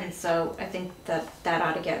town. And so I think that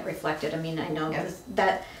ought to get reflected. I mean, I know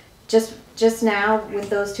that just now with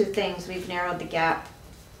those two things, we've narrowed the gap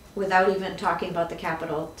without even talking about the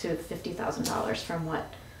capital to $50,000 from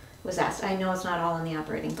what was asked. I know it's not all in the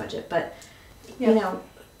operating budget, but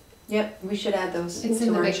Yep, we should add those. It's to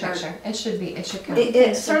in the our big chart. picture. It should count.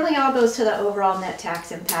 it certainly all goes to the overall net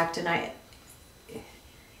tax impact. And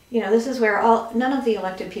this is where none of the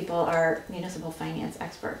elected people are municipal finance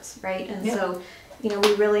experts, right? And so, we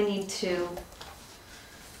really need to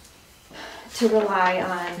rely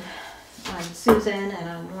on Susan and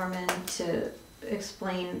on Norman to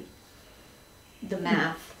explain the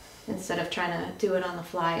math instead of trying to do it on the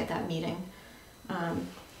fly at that meeting.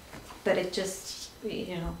 But it just,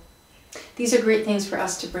 These are great things for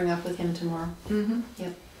us to bring up with him tomorrow. Mm-hmm.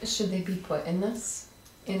 Yep. Should they be put in this,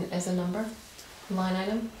 as a number, line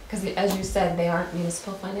item? Because as you said, they aren't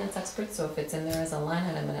municipal finance experts, so if it's in there as a line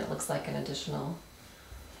item and it looks like an additional,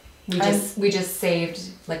 we just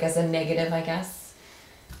saved, like as a negative, I guess,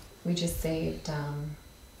 we just saved,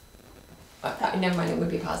 never mind, it would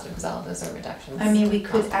be positive because all of those are reductions. I mean, we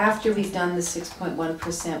could, after we've done the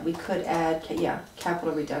 6.1%, we could add,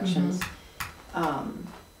 capital reductions.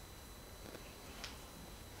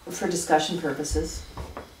 For discussion purposes.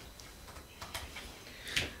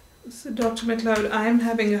 So Dr. McLeod, I'm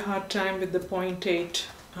having a hard time with the 0.8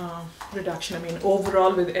 reduction. I mean,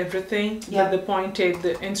 overall with everything, Yeah. with the 0.8,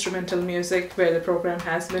 the instrumental music, where the program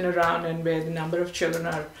has been around and where the number of children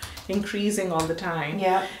are increasing all the time.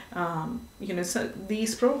 Yeah. So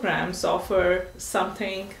these programs offer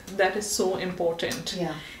something that is so important.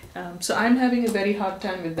 Yeah. So I'm having a very hard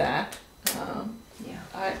time with that.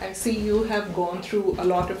 I see you have gone through a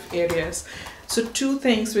lot of areas. So two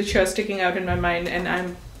things which are sticking out in my mind, and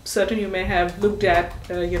I'm certain you may have looked at,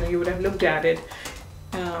 you would have looked at it.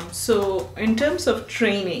 So in terms of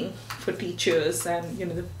training for teachers and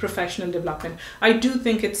the professional development, I do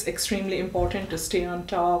think it's extremely important to stay on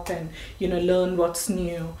top and learn what's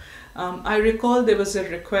new. I recall there was a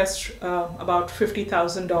request about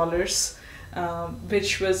 $50,000.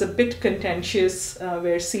 Which was a bit contentious,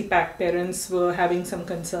 where CPAC parents were having some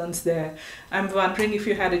concerns there. I'm wondering if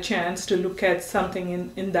you had a chance to look at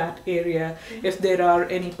something in that area, if there are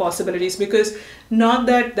any possibilities, because not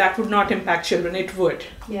that that would not impact children, it would.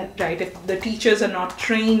 Yeah. Right? If the teachers are not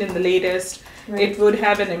trained in the latest, it would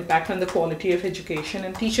have an impact on the quality of education,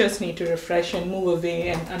 and teachers need to refresh and move away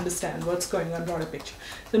and understand what's going on, broader picture.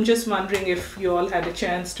 So I'm just wondering if you all had a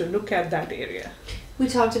chance to look at that area. We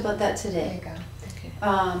talked about that today. Okay.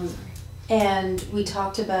 And we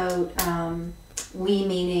talked about, we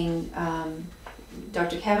meaning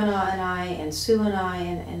Dr. Kavanaugh and I, and Sue and I,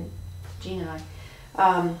 and Jean and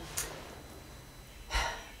I.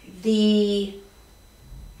 The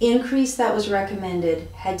increase that was recommended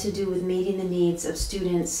had to do with meeting the needs of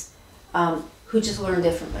students who just learn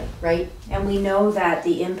differently, right? And we know that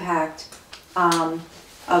the impact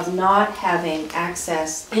of not having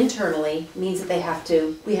access internally means that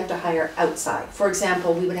we have to hire outside. For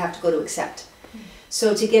example, we would have to go to Accept.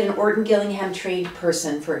 So to get an Orton Gillingham trained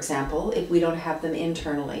person, for example, if we don't have them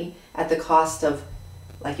internally, at the cost of,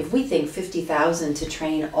 like if we think $50,000 to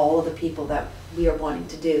train all of the people that we are wanting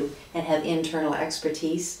to do and have internal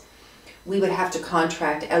expertise, we would have to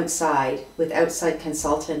contract outside with outside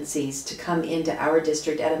consultancies to come into our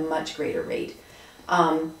district at a much greater rate.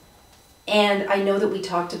 And I know that we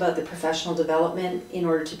talked about the professional development in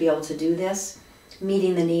order to be able to do this,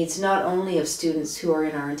 meeting the needs not only of students who are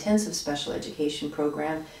in our intensive special education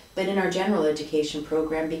program, but in our general education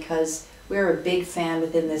program, because we're a big fan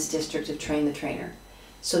within this district of Train the Trainer.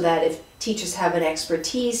 So that if teachers have an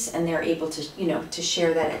expertise and they're able to, to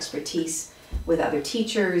share that expertise with other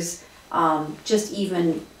teachers, just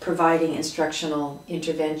even providing instructional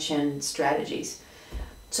intervention strategies.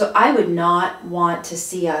 So I would not want to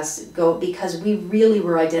see us go, because we really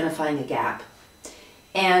were identifying a gap.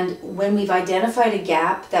 And when we've identified a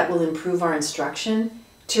gap that will improve our instruction,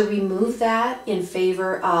 to remove that in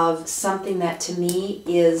favor of something that to me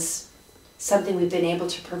is something we've been able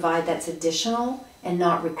to provide that's additional and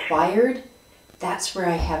not required, that's where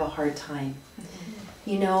I have a hard time.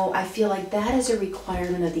 I feel like that is a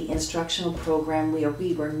requirement of the instructional program where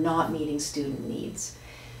we were not meeting student needs.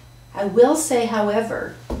 I will say,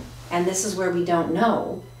 however, and this is where we don't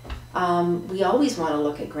know, we always want to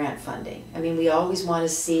look at grant funding. I mean, we always want to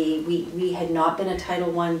see, we had not been a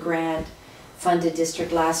Title I grant funded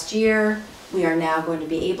district last year. We are now going to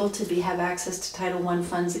be able to have access to Title I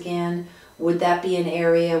funds again. Would that be an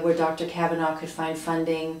area where Dr. Kavanaugh could find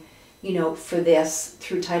funding, for this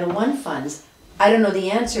through Title I funds? I don't know the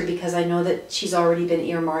answer, because I know that she's already been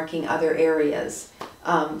earmarking other areas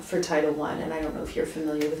for Title I, and I don't know if you're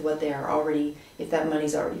familiar with what they are already, if that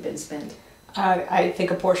money's already been spent. I think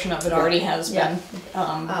a portion of it already has been,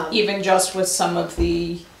 even just with some of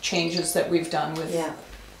the changes that we've done with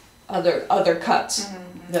other cuts.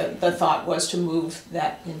 The thought was to move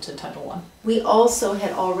that into Title I. We also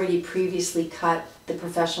had already previously cut the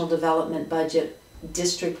professional development budget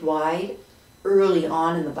district-wide early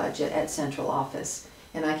on in the budget at central office,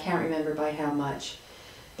 and I can't remember by how much.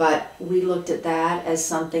 But we looked at that as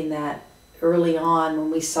something that early on,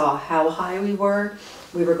 when we saw how high we were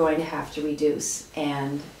going to have to reduce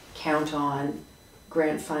and count on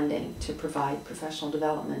grant funding to provide professional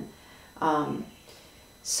development.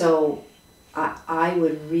 So I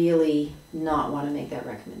would really not want to make that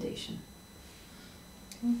recommendation.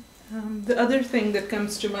 The other thing that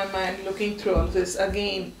comes to my mind looking through all this,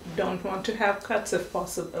 again, don't want to have cuts if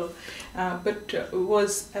possible, but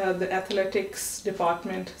was the athletics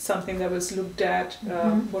department something that was looked at?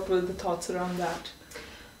 What were the thoughts around that?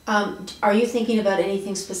 Are you thinking about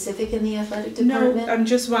anything specific in the athletic department? No, I'm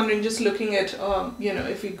just wondering, just looking at,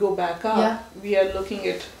 if we go back up, we are looking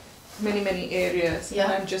at many areas. Yeah.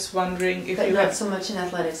 And I'm just wondering if but you not have... so much in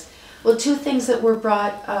athletics. Well, two things that were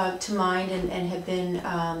brought to mind and have been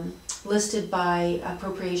listed by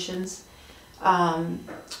appropriations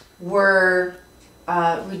were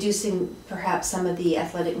reducing perhaps some of the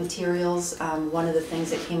athletic materials. One of the things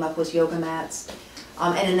that came up was yoga mats.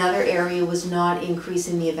 And another area was not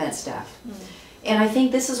increasing the event staff. And I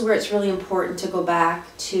think this is where it's really important to go back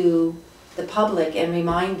to the public and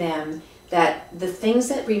remind them that the things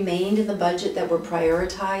that remained in the budget that were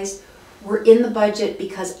prioritized were in the budget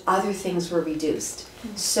because other things were reduced.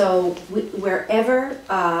 So wherever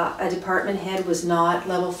a department head was not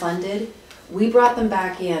level funded, we brought them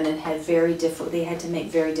back in and had they had to make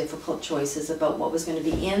very difficult choices about what was going to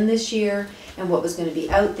be in this year and what was going to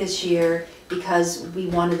be out this year, because we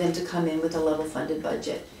wanted them to come in with a level funded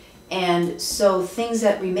budget. And so things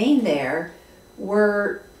that remained there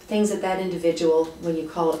were things that individual, when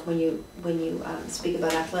you speak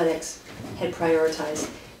about athletics, had prioritized.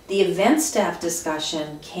 The event staff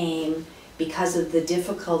discussion came because of the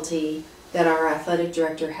difficulty that our athletic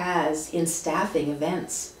director has in staffing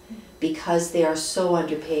events, because they are so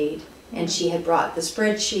underpaid. And she had brought the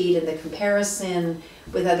spreadsheet and the comparison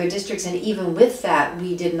with other districts, and even with that,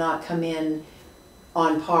 we did not come in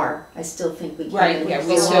on par. I still think we came in Yeah,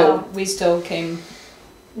 below. we still came,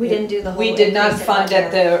 We didn't do the whole. we did not increase in fund one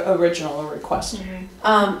at year. the original request.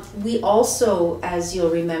 We also, as you'll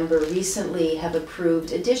remember, recently have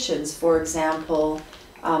approved additions. For example,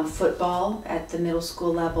 football at the middle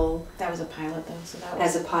school level That was a pilot though, so that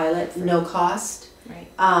as was, a pilot, no cost. right.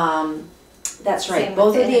 That's Same right. with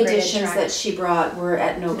Both the of the integrated additions track. that she brought were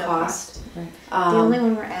at no No cost. The only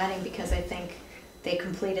one we're adding, because I think they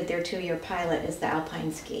completed their 2-year pilot, is the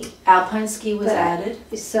alpine ski. Alpine ski was But- added.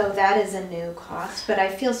 So that is a new cost, but I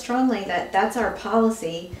feel strongly that that's our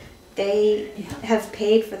policy. They have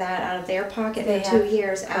paid for that out of their pocket They for 2 have,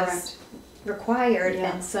 years correct. as required,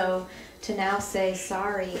 Yeah. and so to now say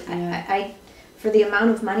sorry, Yeah. I, for the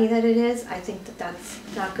amount of money that it is, I think that that's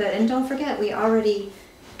not good. And don't forget, we already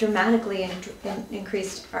dramatically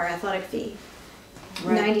increased our athletic fee.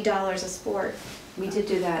 Right. $90 a sport We did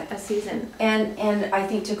do that. a season. And I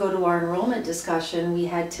think to go to our enrollment discussion, we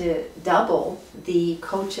had to double the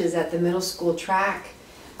coaches at the middle school track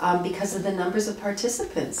because of the numbers of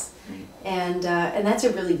participants. Right. And that's a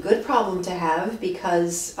really good problem to have,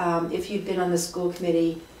 because if you'd been on the school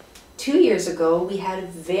committee 2 years ago, we had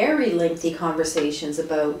very lengthy conversations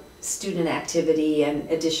about student activity and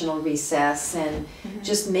additional recess and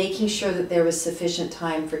just making sure that there was sufficient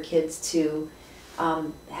time for kids to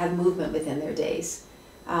have movement within their days.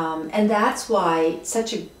 And that's why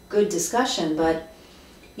such a good discussion, but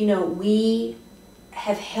you know, we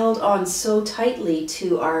have held on so tightly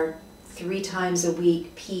to our 3 times a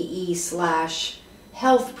week PE/health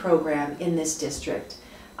program in this district,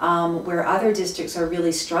 where other districts are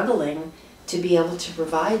really struggling to be able to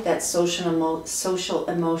provide that social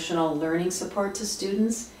emotional learning support to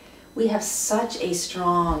students. We have such a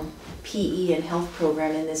strong PE and health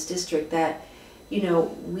program in this district that, you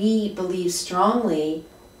know, we believe strongly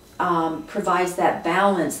provides that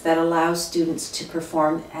balance that allows students to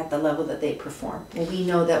perform at the level that they perform. And we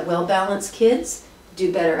know that well-balanced kids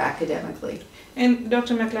do better academically. And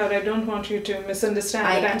Dr. McLeod, I don't want you to misunderstand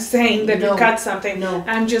I- that I'm saying that no, you cut something. no.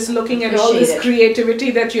 I'm just looking at all this Appreciate it.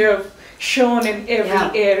 creativity that you have shown in every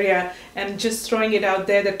Yeah. area, and just throwing it out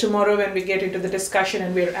there that tomorrow when we get into the discussion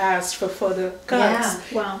and we're asked for further cuts,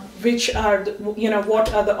 Wow. which are the,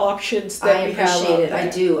 what are the options that I we have appreciate out it, there? I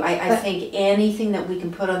do. I But- think anything that we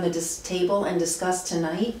can put on the table and discuss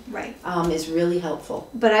tonight Right. is really helpful.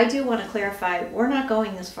 But I do want to clarify, we're not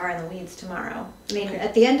going this far in the weeds tomorrow. I mean,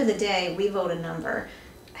 at the end of the day, we vote a number.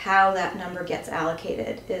 How that number gets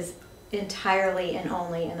allocated is entirely and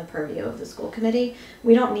only in the purview of the school committee.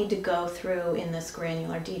 We don't need to go through in this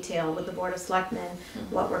granular detail with the Board of Selectmen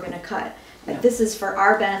what we're going to cut. Yeah. This is for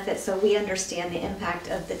our benefit, so we understand the impact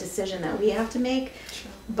of the decision that we have to make.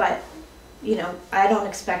 Sure. But, you know, I don't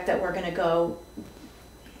expect that we're going to go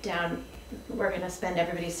down, we're going to spend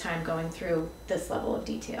everybody's time going through this level of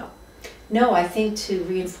detail. No, I think to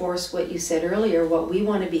reinforce what you said earlier, what we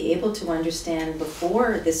want to be able to understand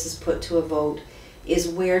before this is put to a vote is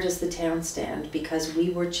where does the town stand? Because we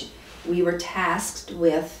were tasked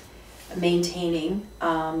with maintaining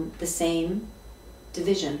the same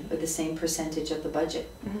division or the same percentage of the budget.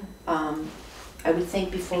 I would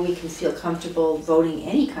think before we can feel comfortable voting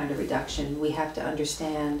any kind of reduction, we have to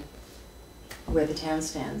understand where the town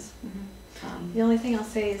stands. The only thing I'll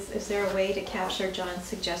say is there a way to capture John's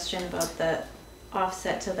suggestion about the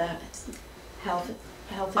offset to the health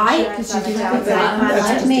insurance on the downside fund?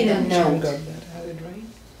 I've made a Got note. that added, right?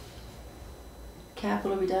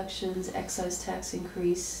 Capital reductions, excise tax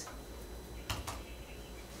increase.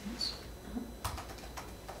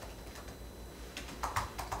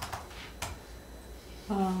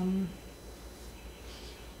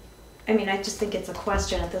 I mean, I just think it's a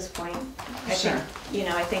question at this point. I Sure. think, you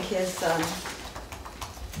know, I think his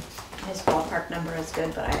ballpark number is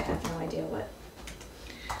good, but I have no idea what.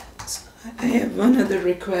 I have one other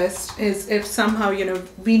request, is if somehow,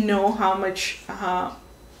 we know how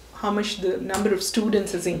how much the number of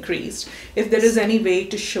students has increased. If there is any way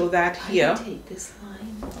to show that here. Take this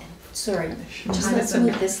line and, sorry, Sure. just let's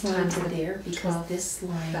move this line to there because this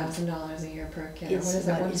line $1,000 a year per kid. is What is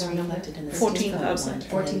that? what What is is our number? reflected in the 14,000.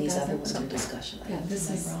 14,000. And then these other 14,000 ones are something. discussion Yeah, items. this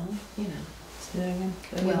Am is, I wrong? you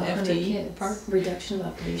know, Well, 100 FTE kids. part. Reduction of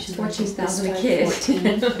operations. 14,000 a budget, kid. 14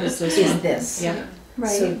 Is this is one? this. Yeah.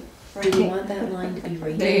 So do you want that line to be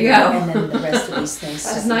rated? There you go. And then the rest of these things.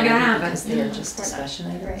 That's not gonna separated happen. Because they are just We're not. discussion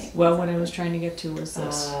items. Right. Well, what I was trying to get to was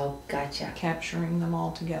this, Oh, gotcha. capturing them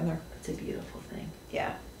all together. It's a beautiful thing.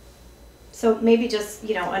 Yeah. So maybe just,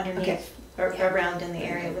 you know, underneath Okay. or Yeah. around in the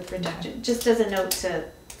area with reduction, just as a note to,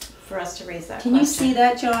 for us to raise that Can you question. see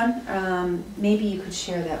that, John? Maybe you could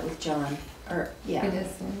share that with John, or, yeah. It is,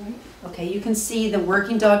 right? Okay, you can see the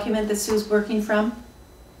working document that Sue's working from?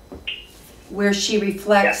 Where she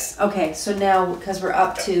reflects, okay, so now, because we're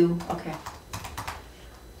up to, okay.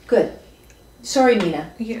 Good. Sorry,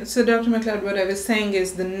 Nina. Yeah, so Dr. McLeod, what I was saying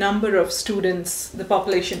is the number of students, the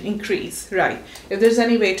population increase, right? If there's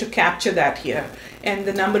any way to capture that here, and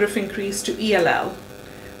the number of increase to ELL,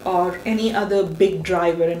 or any other big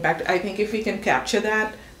driver impact, I think if we can capture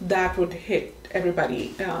that, that would hit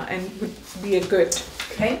everybody and would be a good,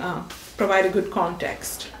 Okay. provide a good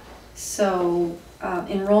context. So,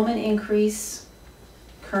 enrollment increase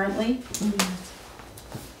currently,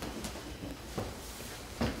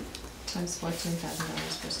 Times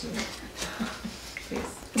 $14,000 per student.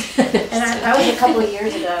 And that was a couple of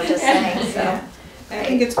years ago, just saying, so. Yeah. I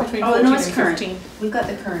think it's between Oh, 14 no, and it's current. 15. we've got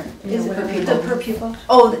the current. Is it whatever the per pupil?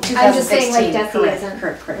 Oh, the 2016, I'm just saying like Desi correct, isn't,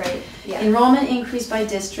 correct, correct. right, yeah. Enrollment increase by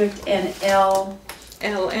district and L,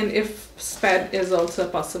 L, and if SPED is also a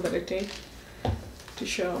possibility to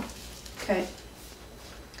show. okay.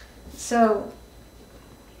 So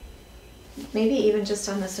maybe even just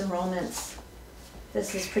on this enrollments,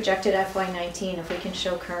 this is projected FY19, if we can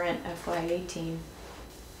show current FY18,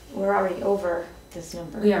 we're already over this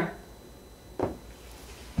number. We are.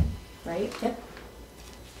 Right? Yep.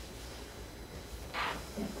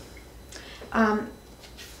 Um,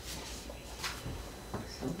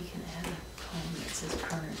 So we can add a column that says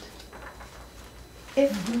current.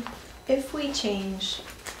 if we change,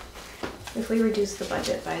 if we reduce the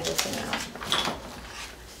budget by this amount,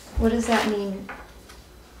 what does that mean?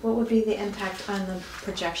 What would be the impact on the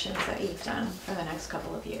projections that you've done for the next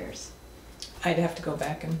couple of years? I'd have to go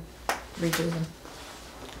back and redo them.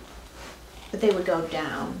 But they would go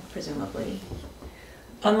down, presumably.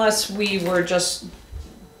 Unless we were just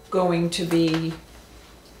going to be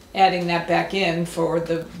adding that back in for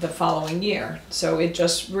the following year. So it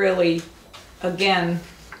just really, again,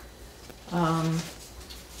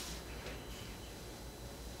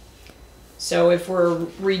 so if we're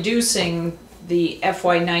reducing the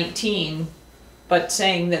FY19, but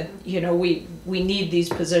saying that, you know, we need these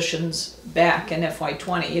positions back in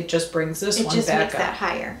FY20, it just brings this It one just back makes up. that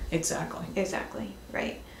higher. Exactly. Exactly,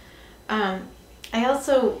 right. I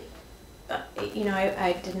also, you know,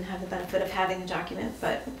 I didn't have the benefit of having the document,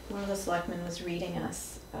 but one of the selectmen was reading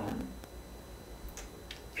us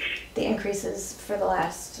the increases for the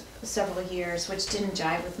last several years, which didn't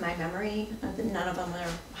jive with my memory. None of them are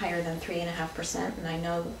higher than 3.5%, and I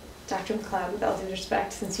know, Dr. McLeod, with all due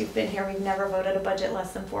respect, since you've been here, we've never voted a budget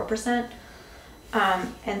less than 4%.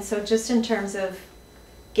 And so just in terms of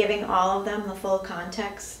giving all of them the full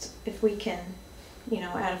context, if we can, you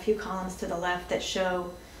know, add a few columns to the left that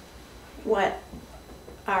show what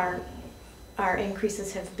our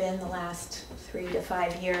increases have been the last 3 to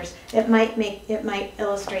 5 years, it might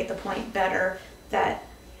illustrate the point better that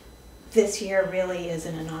this year really is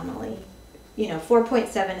an anomaly. You know,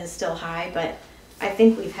 4.7 is still high, but I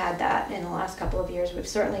think we've had that in the last couple of years. We've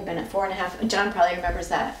certainly been at 4.5. John probably remembers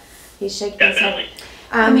that. He's shaking his head. Definitely.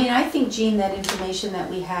 I mean, I think, Jean, that information that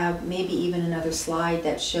we have, maybe even another slide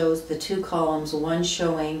that shows the two columns, one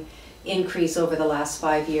showing increase over the last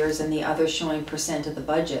 5 years and the other showing percent of the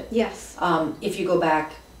budget. Yes. If you go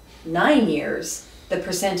back 9 years, the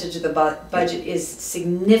percentage of the budget is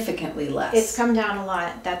significantly less. It's come down a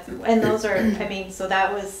lot. And those are, I mean, so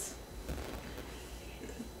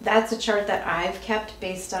that's a chart that I've kept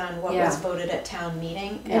based on what Yeah. was voted at town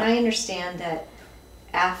meeting. Yeah. And I understand that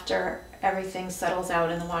after everything settles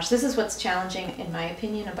out in the wash, this is what's challenging, in my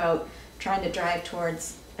opinion, about trying to drive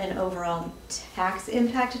towards an overall tax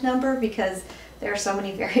impact number, because there are so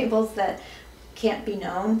many variables that can't be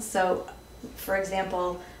known. So, for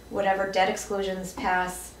example, whatever debt exclusions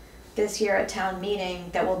pass this year at town meeting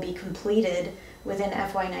that will be completed within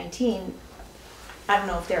FY19, I don't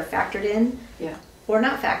know if they're factored in Yeah. or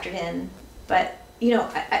not factored in, but you know,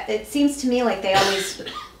 it seems to me like they always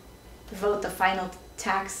vote the final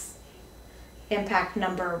tax impact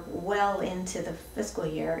number well into the fiscal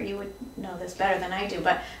year. You would know this better than I do,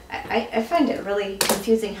 but I find it really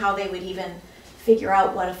confusing how they would even figure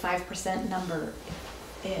out what a 5% number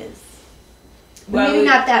is. Well, Maybe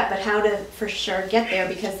not that, but how to for sure get there,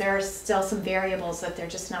 because there are still some variables that they're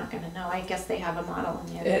just not gonna know. I guess they have a model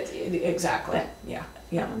in there. Exactly, But,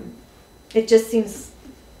 yeah. It just seems,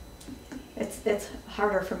 it's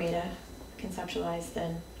harder for me to conceptualize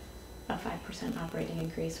than a 5% operating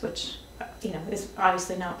increase, which, is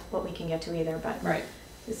obviously not what we can get to either, but Right.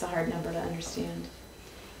 it's a hard number to understand.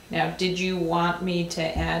 Now, did you want me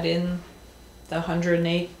to add in the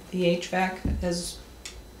 108, the HVAC as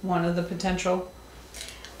one of the potential?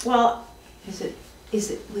 Well, Is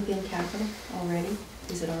it within capital already?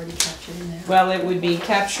 Is it already captured in there? Well, it would be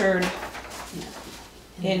captured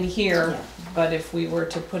in here, Yeah. but if we were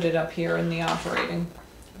to put it up here in the operating,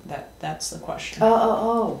 that's the question.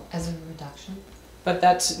 Oh. As a reduction? But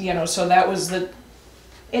that's, so that was the,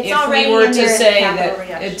 it's if already we were in to there in the say capital that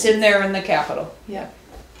reductions. it's in there in the capital. Yeah.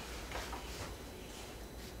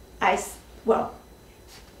 Well,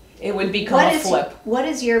 It would become a flip. what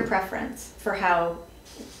is your preference for how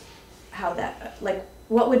that, like,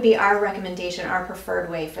 what would be our recommendation, our preferred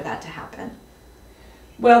way for that to happen?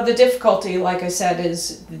 Well, the difficulty, like I said,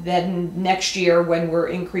 is then next year when we're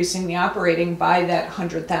increasing the operating by that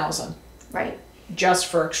 100,000, Right, just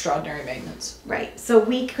for extraordinary maintenance. right. So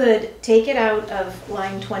we could take it out of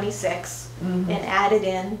line 26 and add it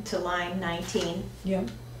in to line 19. Yep.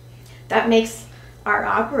 That makes our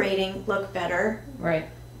operating look better, Right,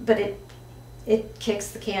 but it kicks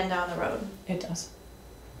the can down the road. it does.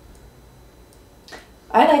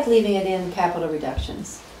 I like leaving it in capital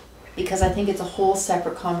reductions because I think it's a whole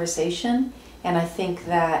separate conversation, and I think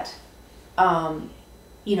that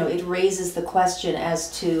it raises the question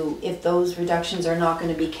as to if those reductions are not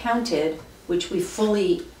going to be counted, which we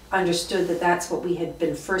fully understood that that's what we had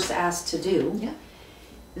been first asked to do. Yeah.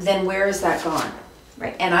 Then where is that gone?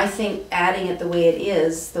 Right. And I think adding it the way it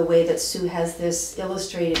is, the way that Sue has this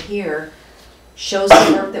illustrated here, shows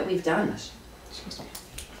the work that we've done.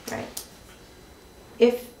 Right.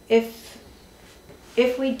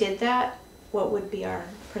 If we did that, what would be our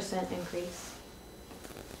percent increase?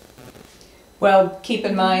 Well, keep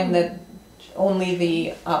in mind that only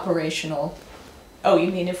the operational, oh,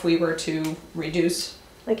 you mean if we were to reduce?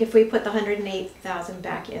 Like if we put the 108,000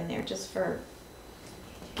 back in there just for,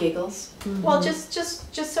 Giggles. well, just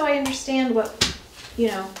so I understand what,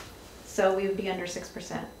 so we would be under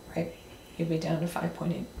 6%. Right, you'd be down to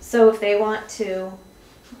 5.8. So if they want to,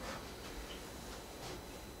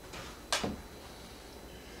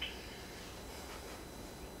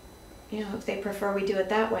 if they prefer we do it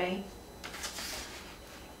that way,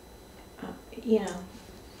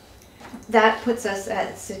 that puts us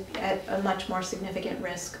at a much more significant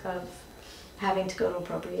risk of having to go to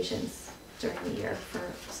appropriations during the year for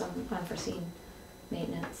some unforeseen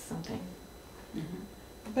maintenance, something.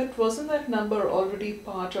 But wasn't that number already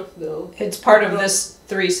part of the? It's part of this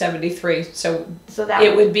 373, so So that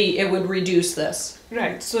it would reduce this.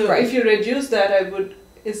 Right, so Right. if you reduce that,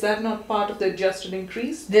 is that not part of the adjusted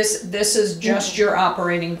increase? This is just your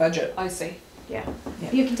operating budget. I see. Yeah.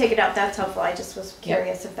 Yeah. You can take it out, that's helpful. I just was Yeah.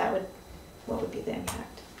 curious if what would be the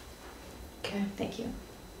impact. Okay. Thank you.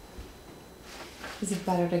 Is it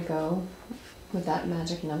better to go with that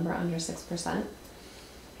magic number under 6%?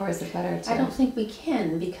 Or is it better to? I don't think we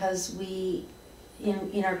can because we,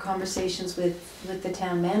 in our conversations with the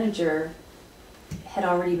town manager, had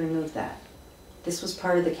already removed that. This was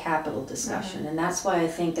part of the capital discussion, and that's why I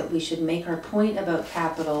think that we should make our point about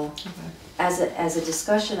capital as a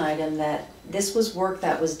discussion item, that this was work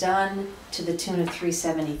that was done to the tune of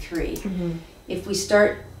 373. If we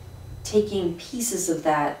start taking pieces of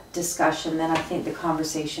that discussion, then I think the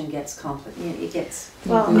conversation gets complicated. It gets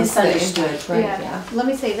Well, misunderstood. Right, Yeah. yeah. Let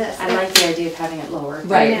me say this. I like the idea of having it lower.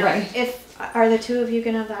 Right, Now, right. Are the two of you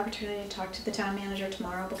gonna have the opportunity to talk to the town manager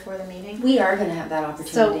tomorrow before the meeting? We are going to have that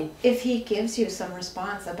opportunity. So if he gives you some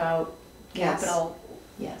response about Yes. capital,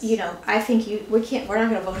 Yes. I think we're not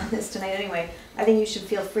gonna vote on this tonight anyway. I think you should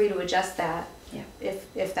feel free to adjust that. Yeah.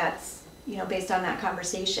 If that's, based on that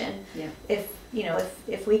conversation. Yeah.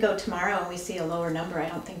 If we go tomorrow and we see a lower number, I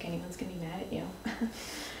don't think anyone's gonna be mad at you.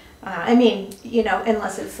 I mean,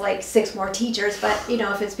 unless it's like 6 more teachers, but,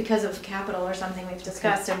 if it's because of capital or something we've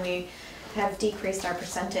discussed and we have decreased our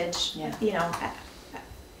percentage, Yeah.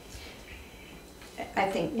 I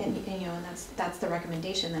think, and that's the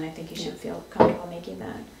recommendation, then I think you should feel comfortable making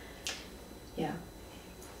that. Yeah.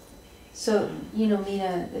 So,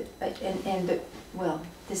 Mina, well,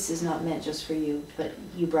 this is not meant just for you, but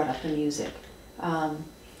you brought up the music. I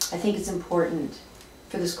think it's important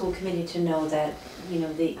for the school committee to know that, you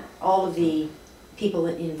know, all of the people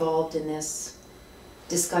involved in this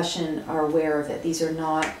discussion are aware of it. These are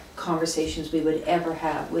not conversations we would ever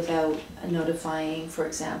have without notifying, for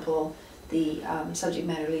example, the subject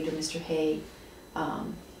matter leader, Mr. Hay,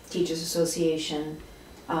 Teachers Association.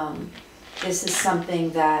 This is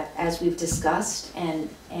something that, as we've discussed and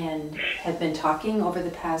have been talking over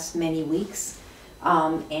the past many weeks,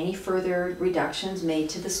 any further reductions made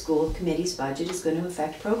to the school committee's budget is going to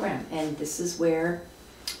affect program, and this is where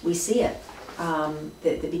we see it,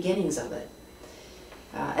 the beginnings of it,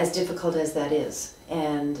 as difficult as that is.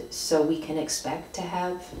 And so we can expect to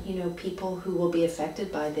have, you know, people who will be affected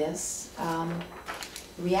by this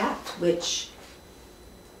react, which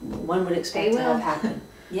one would expect They to have will. happen.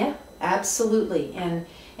 Yeah, absolutely. And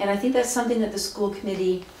I think that's something that the school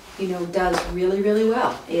committee, you know, does really, really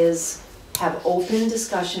well, is have open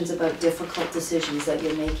discussions about difficult decisions that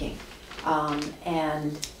you're making,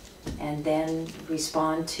 and then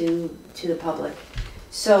respond to the public.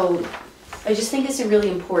 So I just think it's really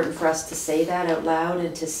important for us to say that out loud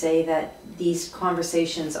and to say that these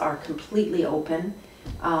conversations are completely open,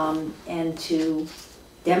 and to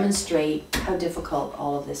demonstrate how difficult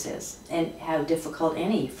all of this is and how difficult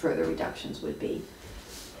any further reductions would be.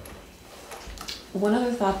 One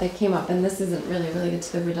other thought that came up, and this isn't really related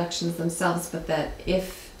to the reductions themselves, but that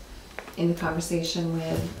if in the conversation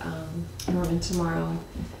with Norman tomorrow,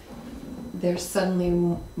 there's suddenly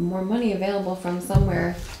more money available from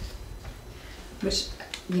somewhere, which,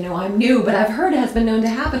 you know, I'm new, but I've heard it has been known to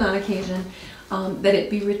happen on occasion, that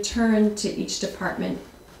it be returned to each department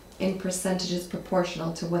in percentages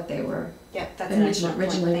proportional to what they were Yeah, that's an excellent point.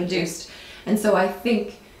 originally Thank you. reduced. And so I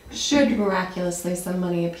think, should miraculously some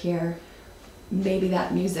money appear, maybe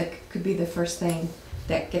that music could be the first thing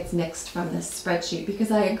that gets nixed from this spreadsheet,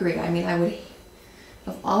 because I agree. I mean, I would,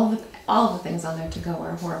 of all the things on there to go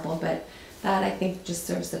are horrible, but that I think just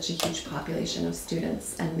serves such a huge population of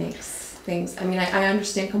students and makes things, I mean, I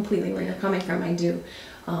understand completely where you're coming from, I do,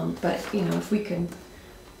 but you know, if we could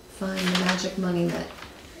find the magic money that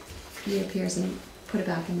reappears and put it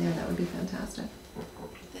back in there, that would be fantastic.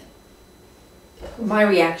 My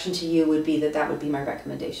reaction to you would be that would be my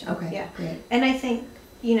recommendation. Okay, Yeah. great. And I think,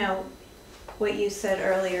 you know, what you said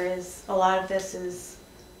earlier is a lot of this is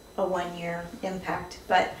a one-year impact,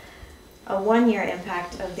 but a one-year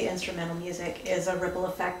impact of the instrumental music is a ripple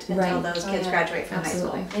effect until Right. those Oh, kids yeah. graduate from high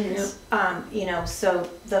school. Absolutely. It is. You know, so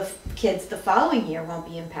the kids the following year won't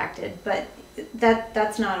be impacted, but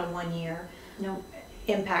that's not a one-year No.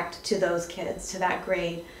 impact to those kids, to that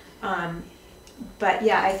grade. But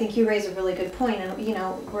yeah, I think you raise a really good point, and you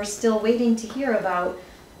know, we're still waiting to hear about,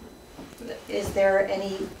 is there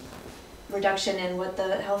any reduction in what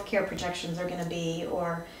the healthcare projections are gonna be,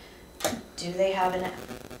 or do they have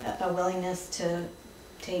a willingness to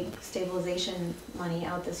take stabilization money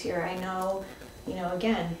out this year? I know, you know,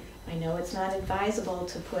 again, I know it's not advisable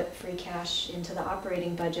to put free cash into the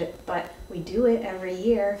operating budget, but we do it every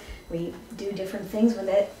year. We do different things with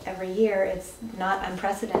it every year. It's not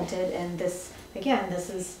unprecedented, and this, again, this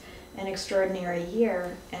is an extraordinary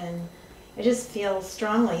year, and I just feel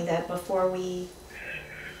strongly that before we,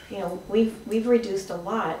 you know, we've reduced a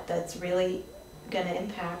lot that's really gonna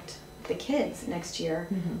impact the kids next year,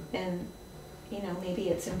 and you know, maybe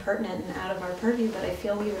it's impertinent and out of our purview, but I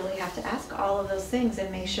feel we really have to ask all of those things and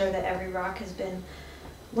make sure that every rock has been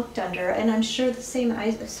looked under. And I'm sure the same,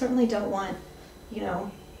 I certainly don't want, you know,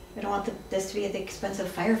 I don't want this to be at the expense of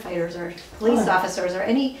firefighters or police Oh. officers or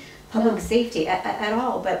any public No. safety at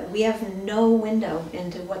all, but we have no window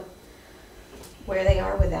into where they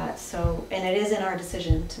are with that. So, and it is in our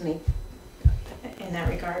decision to make in that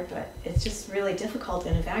regard, but it's just really difficult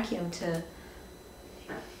in a vacuum to.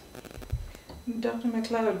 Dr.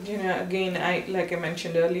 McLeod, you know, again, like I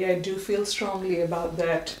mentioned earlier, I do feel strongly about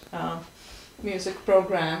that music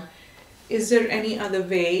program. Is there any other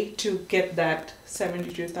way to get that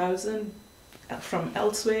 72,000 from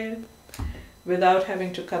elsewhere without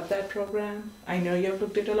having to cut that program? I know you've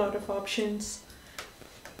looked at a lot of options.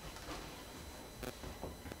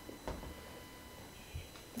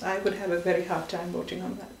 I would have a very hard time voting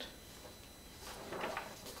on that.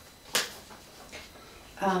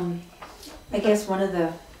 I guess one of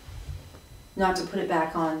the, not to put it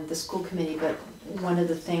back on the school committee, but one of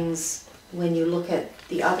the things, when you look at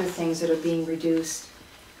the other things that are being reduced,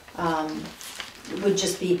 would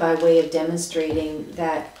just be by way of demonstrating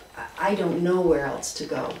that I don't know where else to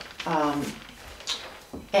go.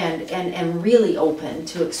 And really open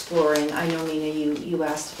to exploring. I know, Nina, you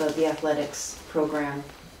asked about the athletics program,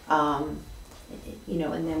 you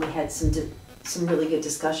know, and then we had some really good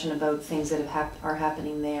discussion about things that are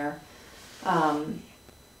happening there.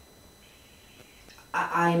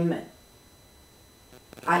 I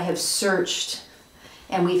have searched,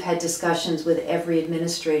 and we've had discussions with every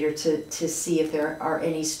administrator to see if there are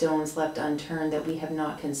any stones left unturned that we have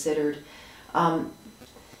not considered.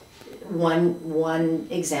 One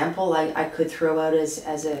example I could throw out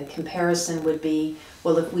as a comparison would be,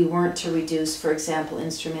 well, if we weren't to reduce, for example,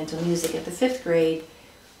 instrumental music at the 5th grade,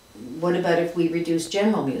 what about if we reduce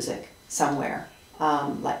general music somewhere,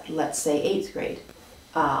 let's say 8th grade?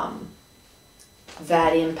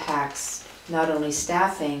 That impacts not only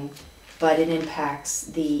staffing, but it impacts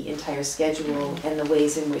the entire schedule and the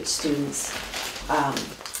ways in which students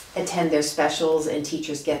attend their specials and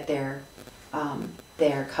teachers get their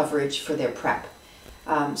coverage for their prep.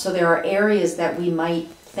 So there are areas that we might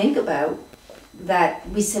think about that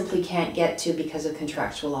we simply can't get to because of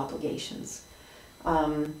contractual obligations.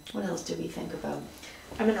 What else do we think about?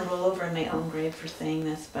 I'm gonna roll over in my own grave for saying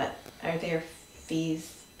this, but are there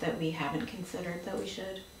fees that we haven't considered that we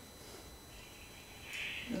should?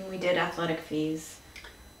 We did athletic fees.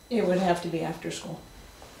 It would have to be after school.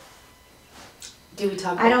 Do we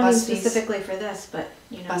talk about I don't mean bus fees? specifically for this, but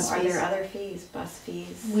you know, Bus are fees? there other fees, bus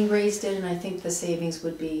fees? We raised it, and I think the savings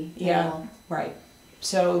would be Yeah. minimal. Right.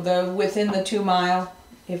 So within the 2 mile,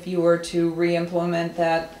 if you were to re-implement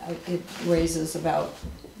that, it raises about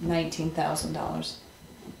 $19,000.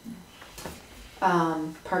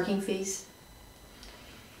 Parking fees?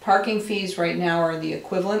 Parking fees right now are the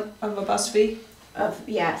equivalent of a bus fee.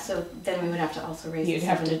 Yeah, so then we would have to also raise You'd the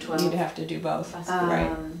have 7 to 12 You'd have to do both. bus fee. Right.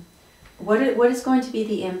 What is going to be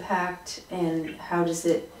the impact, and how is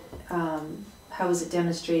it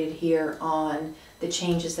demonstrated here on the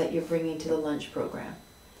changes that you're bringing to the lunch program?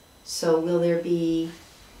 So will there be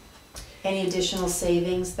any additional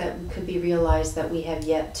savings that could be realized that we have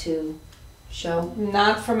yet to show?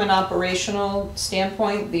 Not from an operational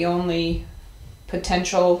standpoint. The only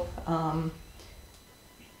potential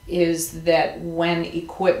is that when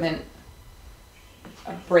equipment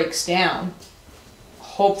breaks down,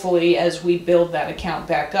 hopefully as we build that account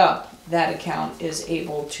back up, that account is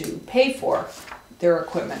able to pay for their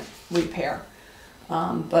equipment repair.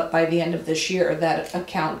 But by the end of this year, that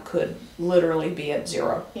account could literally be at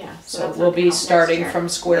zero. Yeah. So that's we'll not be count next starting year. from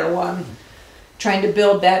square one, trying to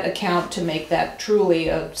build that account to make that truly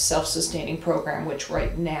a self-sustaining program, which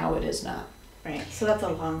right now it is not. Right. So that's a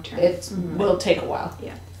long term. It will take a while.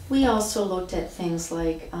 Yeah. We also looked at things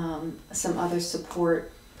like some other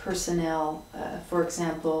support personnel, for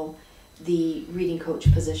example, the reading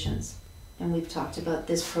coach positions. And we've talked about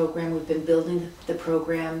this program, we've been building the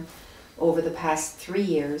program over the past 3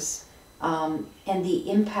 years, and the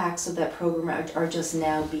impacts of that program are just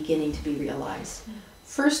now beginning to be realized.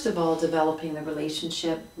 First of all, developing the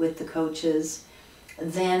relationship with the coaches,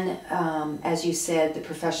 then, as you said, the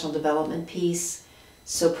professional development piece,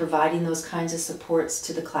 so providing those kinds of supports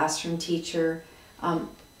to the classroom teacher.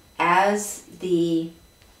 As the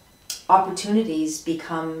opportunities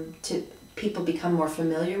people become more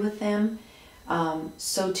familiar with them,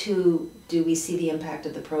 so too do we see the impact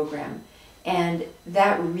of the program. And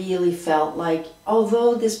that really felt like,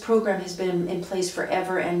 although this program has been in place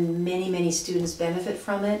forever and many, many students benefit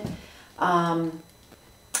from it,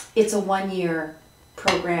 it's a 1-year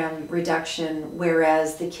program reduction,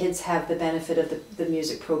 whereas the kids have the benefit of the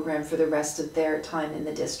music program for the rest of their time in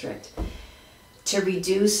the district. To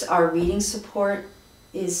reduce our reading support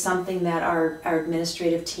is something that our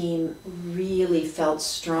administrative team really felt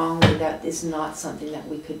strongly that is not something that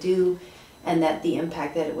we could do, and that the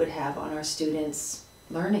impact that it would have on our students'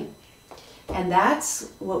 learning. And that's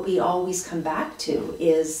what we always come back to,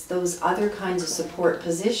 is those other kinds of support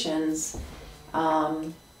positions.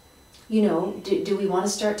 You know, do we want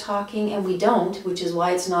to start talking? And we don't, which is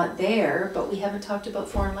why it's not there, but we haven't talked about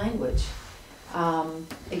foreign language.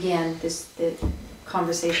 Again, the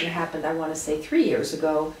conversation happened, I want to say 3 years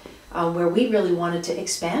ago, where we really wanted to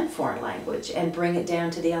expand foreign language and bring it down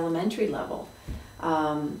to the elementary level.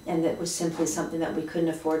 And that was simply something that we couldn't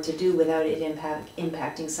afford to do without it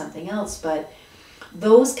impacting something else. But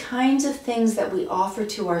those kinds of things that we offer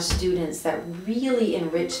to our students that really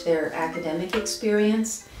enrich their academic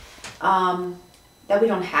experience, that we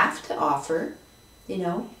don't have to offer, you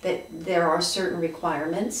know, that there are certain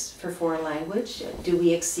requirements for foreign language. Do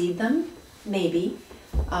we exceed them? Maybe.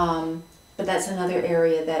 But that's another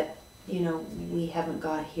area that, you know, we haven't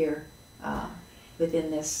got here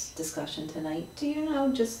within this discussion tonight. Do you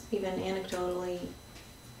know, just even anecdotally,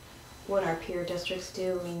 what our peer districts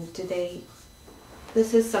do? I mean,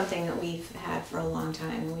 this is something that we've had for a long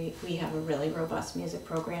time. We have a really robust music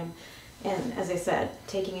program. And as I said,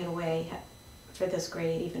 taking it away for this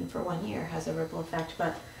grade, even for 1 year, has a ripple effect.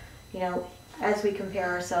 But, you know, as we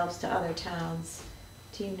compare ourselves to other towns,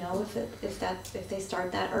 Do you know if they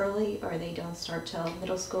start that early, or they don't start till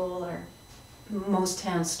middle school, or Most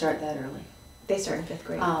towns start that early. they start in 5th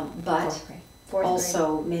grade? But Fourth grade. 4th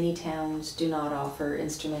also, many towns do not offer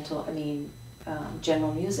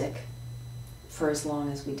general music for as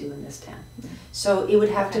long as we do in this town. So it would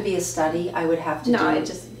have to be a study, I would have to grade? do. No, it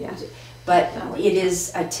just, yeah. But Not what it you-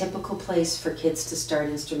 is a typical place for kids to start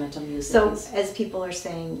instrumental music. So as people are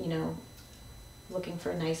saying, looking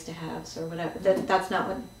for nice to haves or whatever, that's not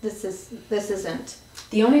what this isn't.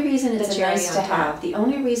 The only reason it's The a cherry nice on to top. have, the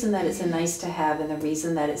only reason that it's a nice to have and the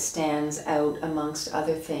reason that it stands out amongst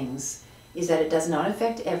other things is that it does not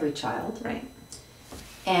affect every child Right.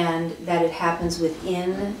 and that it happens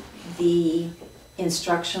within the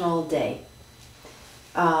instructional day.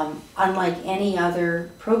 Unlike any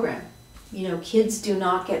other program. Kids do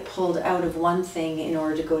not get pulled out of one thing in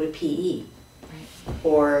order to go to PE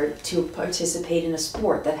or to participate in a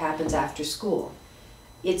sport that happens after school.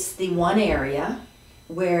 It's the one area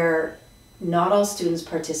where not all students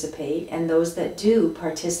participate, and those that do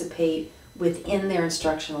participate within their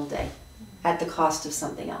instructional day at the cost of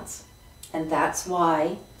something else. And that's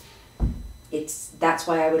why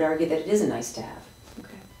I would argue that it is a nice to have.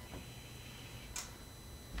 Okay.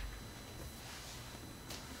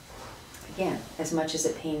 Again, as much as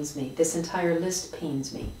it pains me, this entire list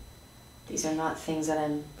pains me. These are not things that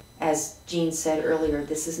as Jean said earlier,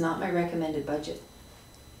 this is not my recommended budget.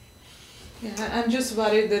 Yeah, I'm just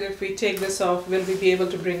worried that if we take this off, will we be able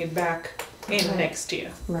to bring it back in Right. next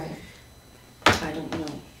year? Right. I don't know.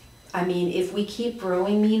 I mean, if we keep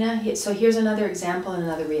growing, Mina, so here's another example and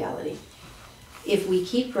another reality. If we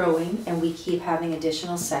keep growing and we keep having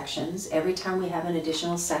additional sections, every time we have an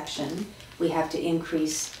additional section, we have to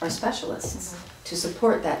increase our specialists to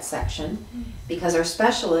support that section, because our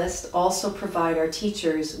specialists also provide our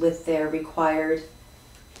teachers with their required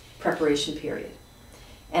preparation period.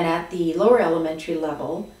 And at the lower elementary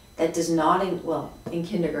level, that does not, in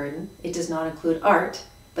kindergarten, it does not include art,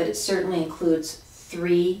 but it certainly includes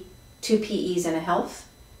two PEs and a health,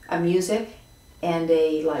 a music, and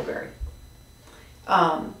a library.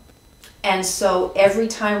 And so every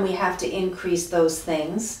time we have to increase those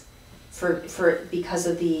things because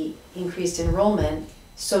of the increased enrollment,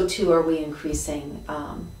 so too are we increasing.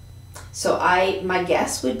 So my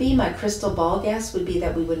guess would be, my crystal ball guess would be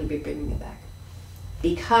that we wouldn't be bringing it back.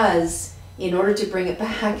 Because in order to bring it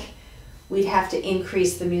back, we'd have to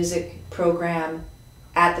increase the music program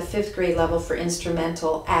at the 5th grade level for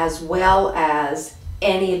instrumental, as well as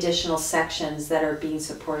any additional sections that are being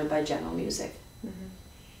supported by general music.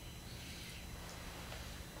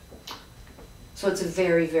 So it's a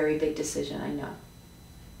very, very big decision, I know.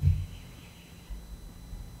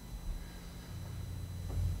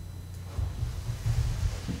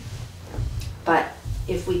 But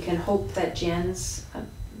if we can hope that Jen's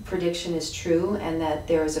prediction is true and that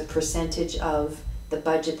there is a percentage of the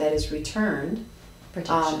budget that is returned,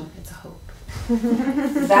 Protection. It's a hope.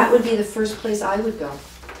 that would be the first place I would go.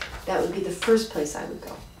 That would be the first place I would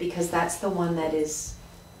go, because that's the one that is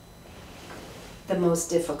the most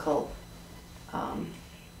difficult,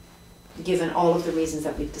 given all of the reasons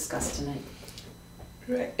that we've discussed tonight.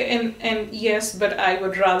 Right. And yes, but I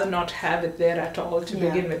would rather not have it there at all to Yeah.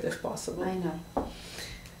 begin with, if possible. I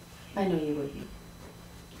know you wouldn't.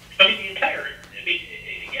 I mean, the entire,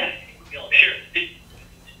 again, we'll share, the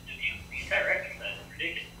entire exercise is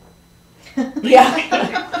ridiculous. Yeah.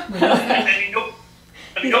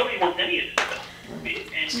 Nobody wants any of this stuff.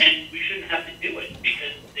 And we shouldn't have to do it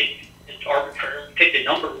because it's arbitrarily picked a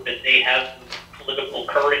number that they have the political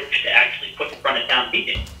courage to actually put in front of town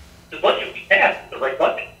meeting. The budget we have is the right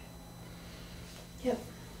budget. Yep.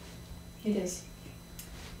 It is.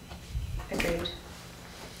 Agreed.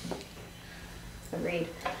 Agreed.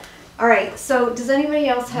 All right, so does anybody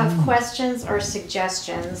else have questions or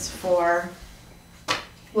suggestions for?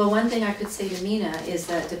 Well, one thing I could say to Mina is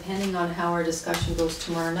that depending on how our discussion goes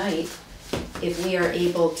tomorrow night, if we are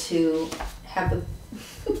able to have the,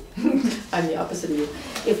 I'm the opposite of you,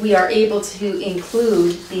 if we are able to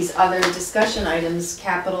include these other discussion items,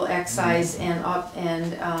 capital excise and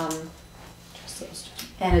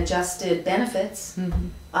adjusted benefits,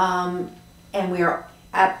 and we are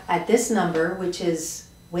at this number, which is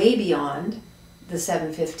way beyond the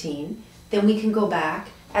 715, then we can go back.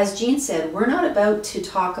 As Jean said, we're not about to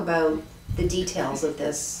talk about the details of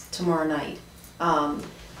this tomorrow night.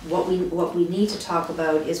 What we need to talk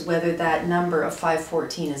about is whether that number of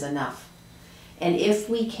 514 is enough. And if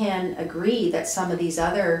we can agree that some of these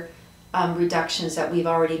other reductions that we've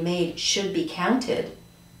already made should be counted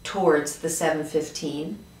towards the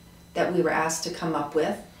 715 that we were asked to come up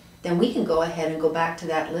with, then we can go ahead and go back to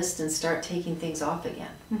that list and start taking things off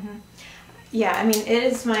again. Yeah, I mean, it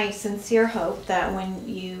is my sincere hope that when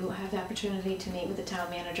you have the opportunity to meet with the town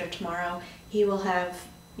manager tomorrow, he will have,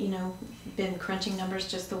 you know, been crunching numbers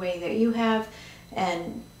just the way that you have.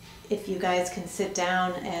 And if you guys can sit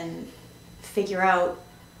down and figure out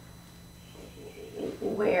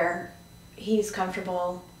where he's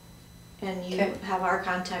comfortable and you Okay. have our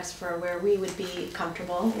context for where we would be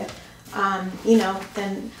comfortable, Yep. you know,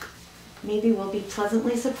 then maybe we'll be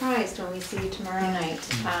pleasantly surprised when we see you tomorrow night.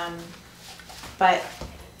 But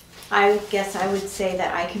I guess I would say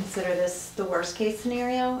that I consider this the worst case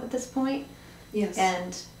scenario at this point. Yes.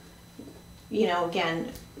 And, you know,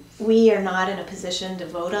 again, we are not in a position to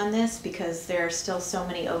vote on this because there are still so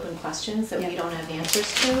many open questions that we Yeah. don't have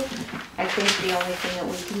answers to. I think the only thing that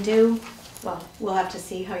we can do, well, we'll have to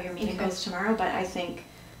see how your meeting Okay. goes tomorrow, but I think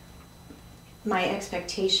my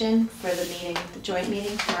expectation for the meeting, the joint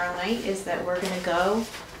meeting tomorrow night, is that we're gonna go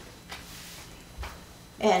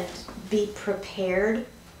and be prepared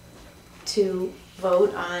to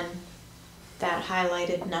vote on that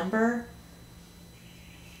highlighted number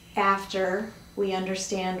after we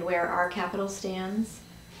understand where our capital stands,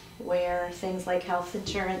 where things like health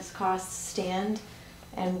insurance costs stand,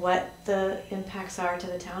 and what the impacts are to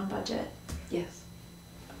the town budget. Yes.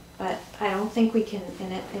 But I don't think we can,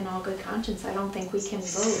 in all good conscience, I don't think we can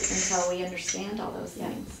vote until we understand all those Yeah.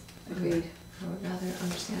 things. Agreed. I would rather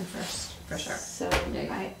understand first, for sure. So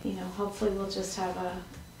Yeah. hopefully we'll just have a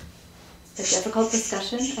difficult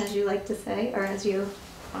discussion, as you like to say, or as you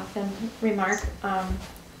often remark,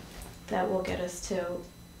 that will get us to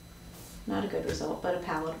not a good result, but a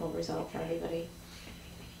palatable result for everybody.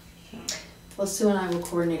 So. Well, Sue and I will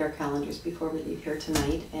coordinate our calendars before we leave here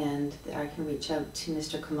tonight, and I can reach out to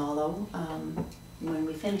Mr. Kamalo when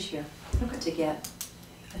we finish here to get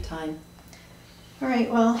a time. All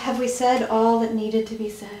right, well, have we said all that needed to be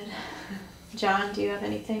said? John, do you have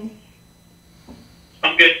anything?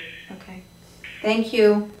 I'm good. Okay. Thank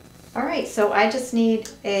you. All right, so I just need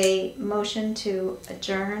a motion to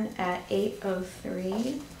adjourn at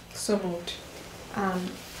 8:03. So moved.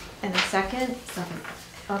 And a second? Second.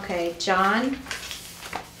 Okay, John,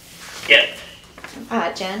 Yeah.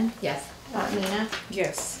 Jen, Yes. Nina,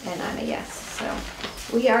 Yes. and I'm a yes.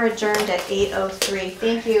 So we are adjourned at 8:03.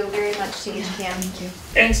 Thank you very much to each Kim. Thank you.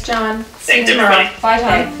 Thanks, John. See you Thanks, tomorrow. everybody.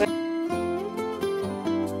 Bye, Peg.